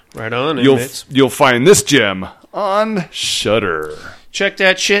Guatemala. Right on, You'll find this gem on Shudder. Check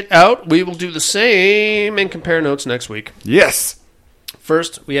that shit out. We will do the same and compare notes next week. Yes.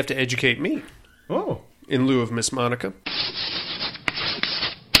 First, we have to educate me. Oh. In lieu of Miss Monica.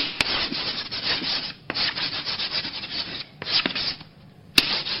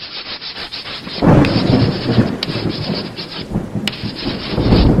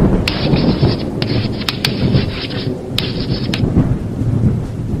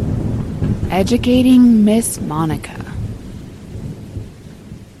 Educating Miss Monica.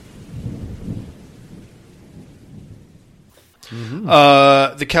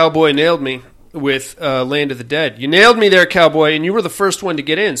 The cowboy nailed me with Land of the Dead. You nailed me there, cowboy, and you were the first one to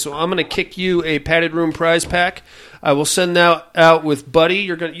get in. So I'm going to kick you a padded room prize pack. I will send that out with Buddy.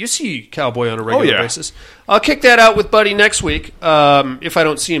 You see Cowboy on a regular basis. I'll kick that out with Buddy next week if I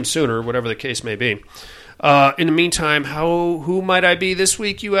don't see him sooner, whatever the case may be. In the meantime, who might I be this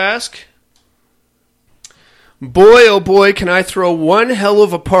week, you ask? Boy, oh boy, can I throw one hell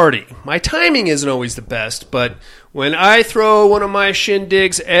of a party. My timing isn't always the best, but when I throw one of my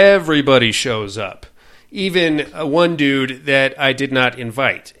shindigs, everybody shows up. Even one dude that I did not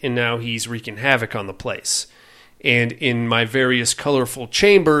invite, and now he's wreaking havoc on the place. And in my various colorful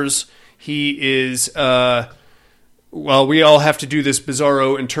chambers, he is, we all have to do this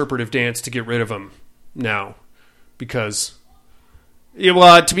bizarro interpretive dance to get rid of him now. Because,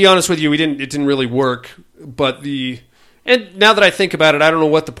 to be honest with you, it didn't really work. But and now that I think about it, I don't know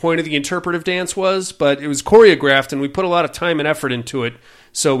what the point of the interpretive dance was, but it was choreographed and we put a lot of time and effort into it.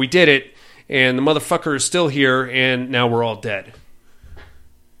 So we did it, and the motherfucker is still here, and now we're all dead.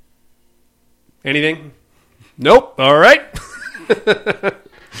 Anything? Nope. All right.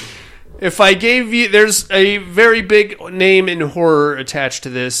 If I gave you... There's a very big name in horror attached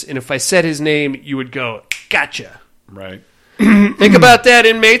to this, and if I said his name, you would go, gotcha. Right. Think about that,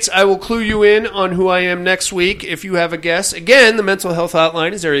 inmates. I will clue you in on who I am next week if you have a guess. Again, the mental health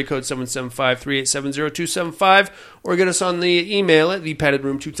hotline is area code 775-387-0275, or get us on the email at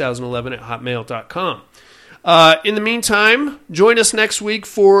thepaddedroom2011@hotmail.com. In the meantime, join us next week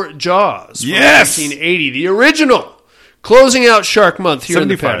for Jaws from 1980, the original, closing out Shark Month here in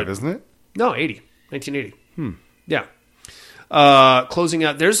the Padded. 75, isn't it? No, 80. 1980. Yeah. Closing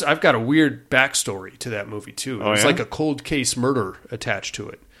out, I've got a weird backstory to that movie, too. It's like a cold case murder attached to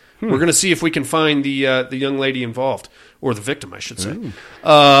it. We're going to see if we can find the young lady involved, or the victim, I should say.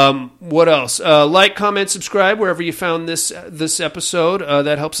 What else? Like, comment, subscribe wherever you found this episode.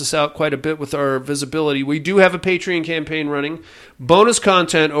 That helps us out quite a bit with our visibility. We do have a Patreon campaign running. Bonus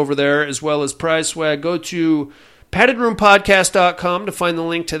content over there, as well as prize swag. Go to paddedroompodcast.com to find the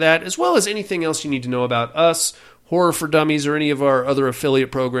link to that, as well as anything else you need to know about us, Horror for Dummies, or any of our other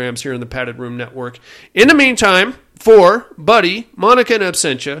affiliate programs here in the Padded Room Network. In the meantime, for Buddy, Monica, and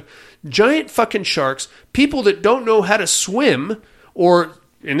Absentia, giant fucking sharks, people that don't know how to swim, or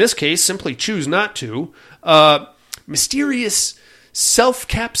in this case, simply choose not to, mysterious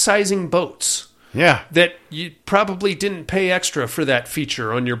self-capsizing boats. Yeah. That you probably didn't pay extra for that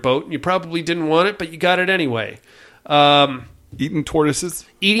feature on your boat. You probably didn't want it, but you got it anyway. Eating tortoises?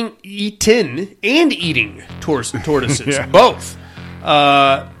 Eating tortoises. Yeah. Both.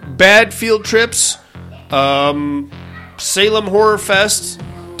 Bad field trips. Salem Horror Fest.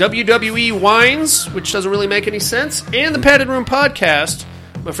 WWE wines, which doesn't really make any sense. And the Padded Room Podcast.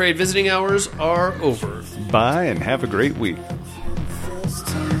 I'm afraid visiting hours are over. Bye and have a great week.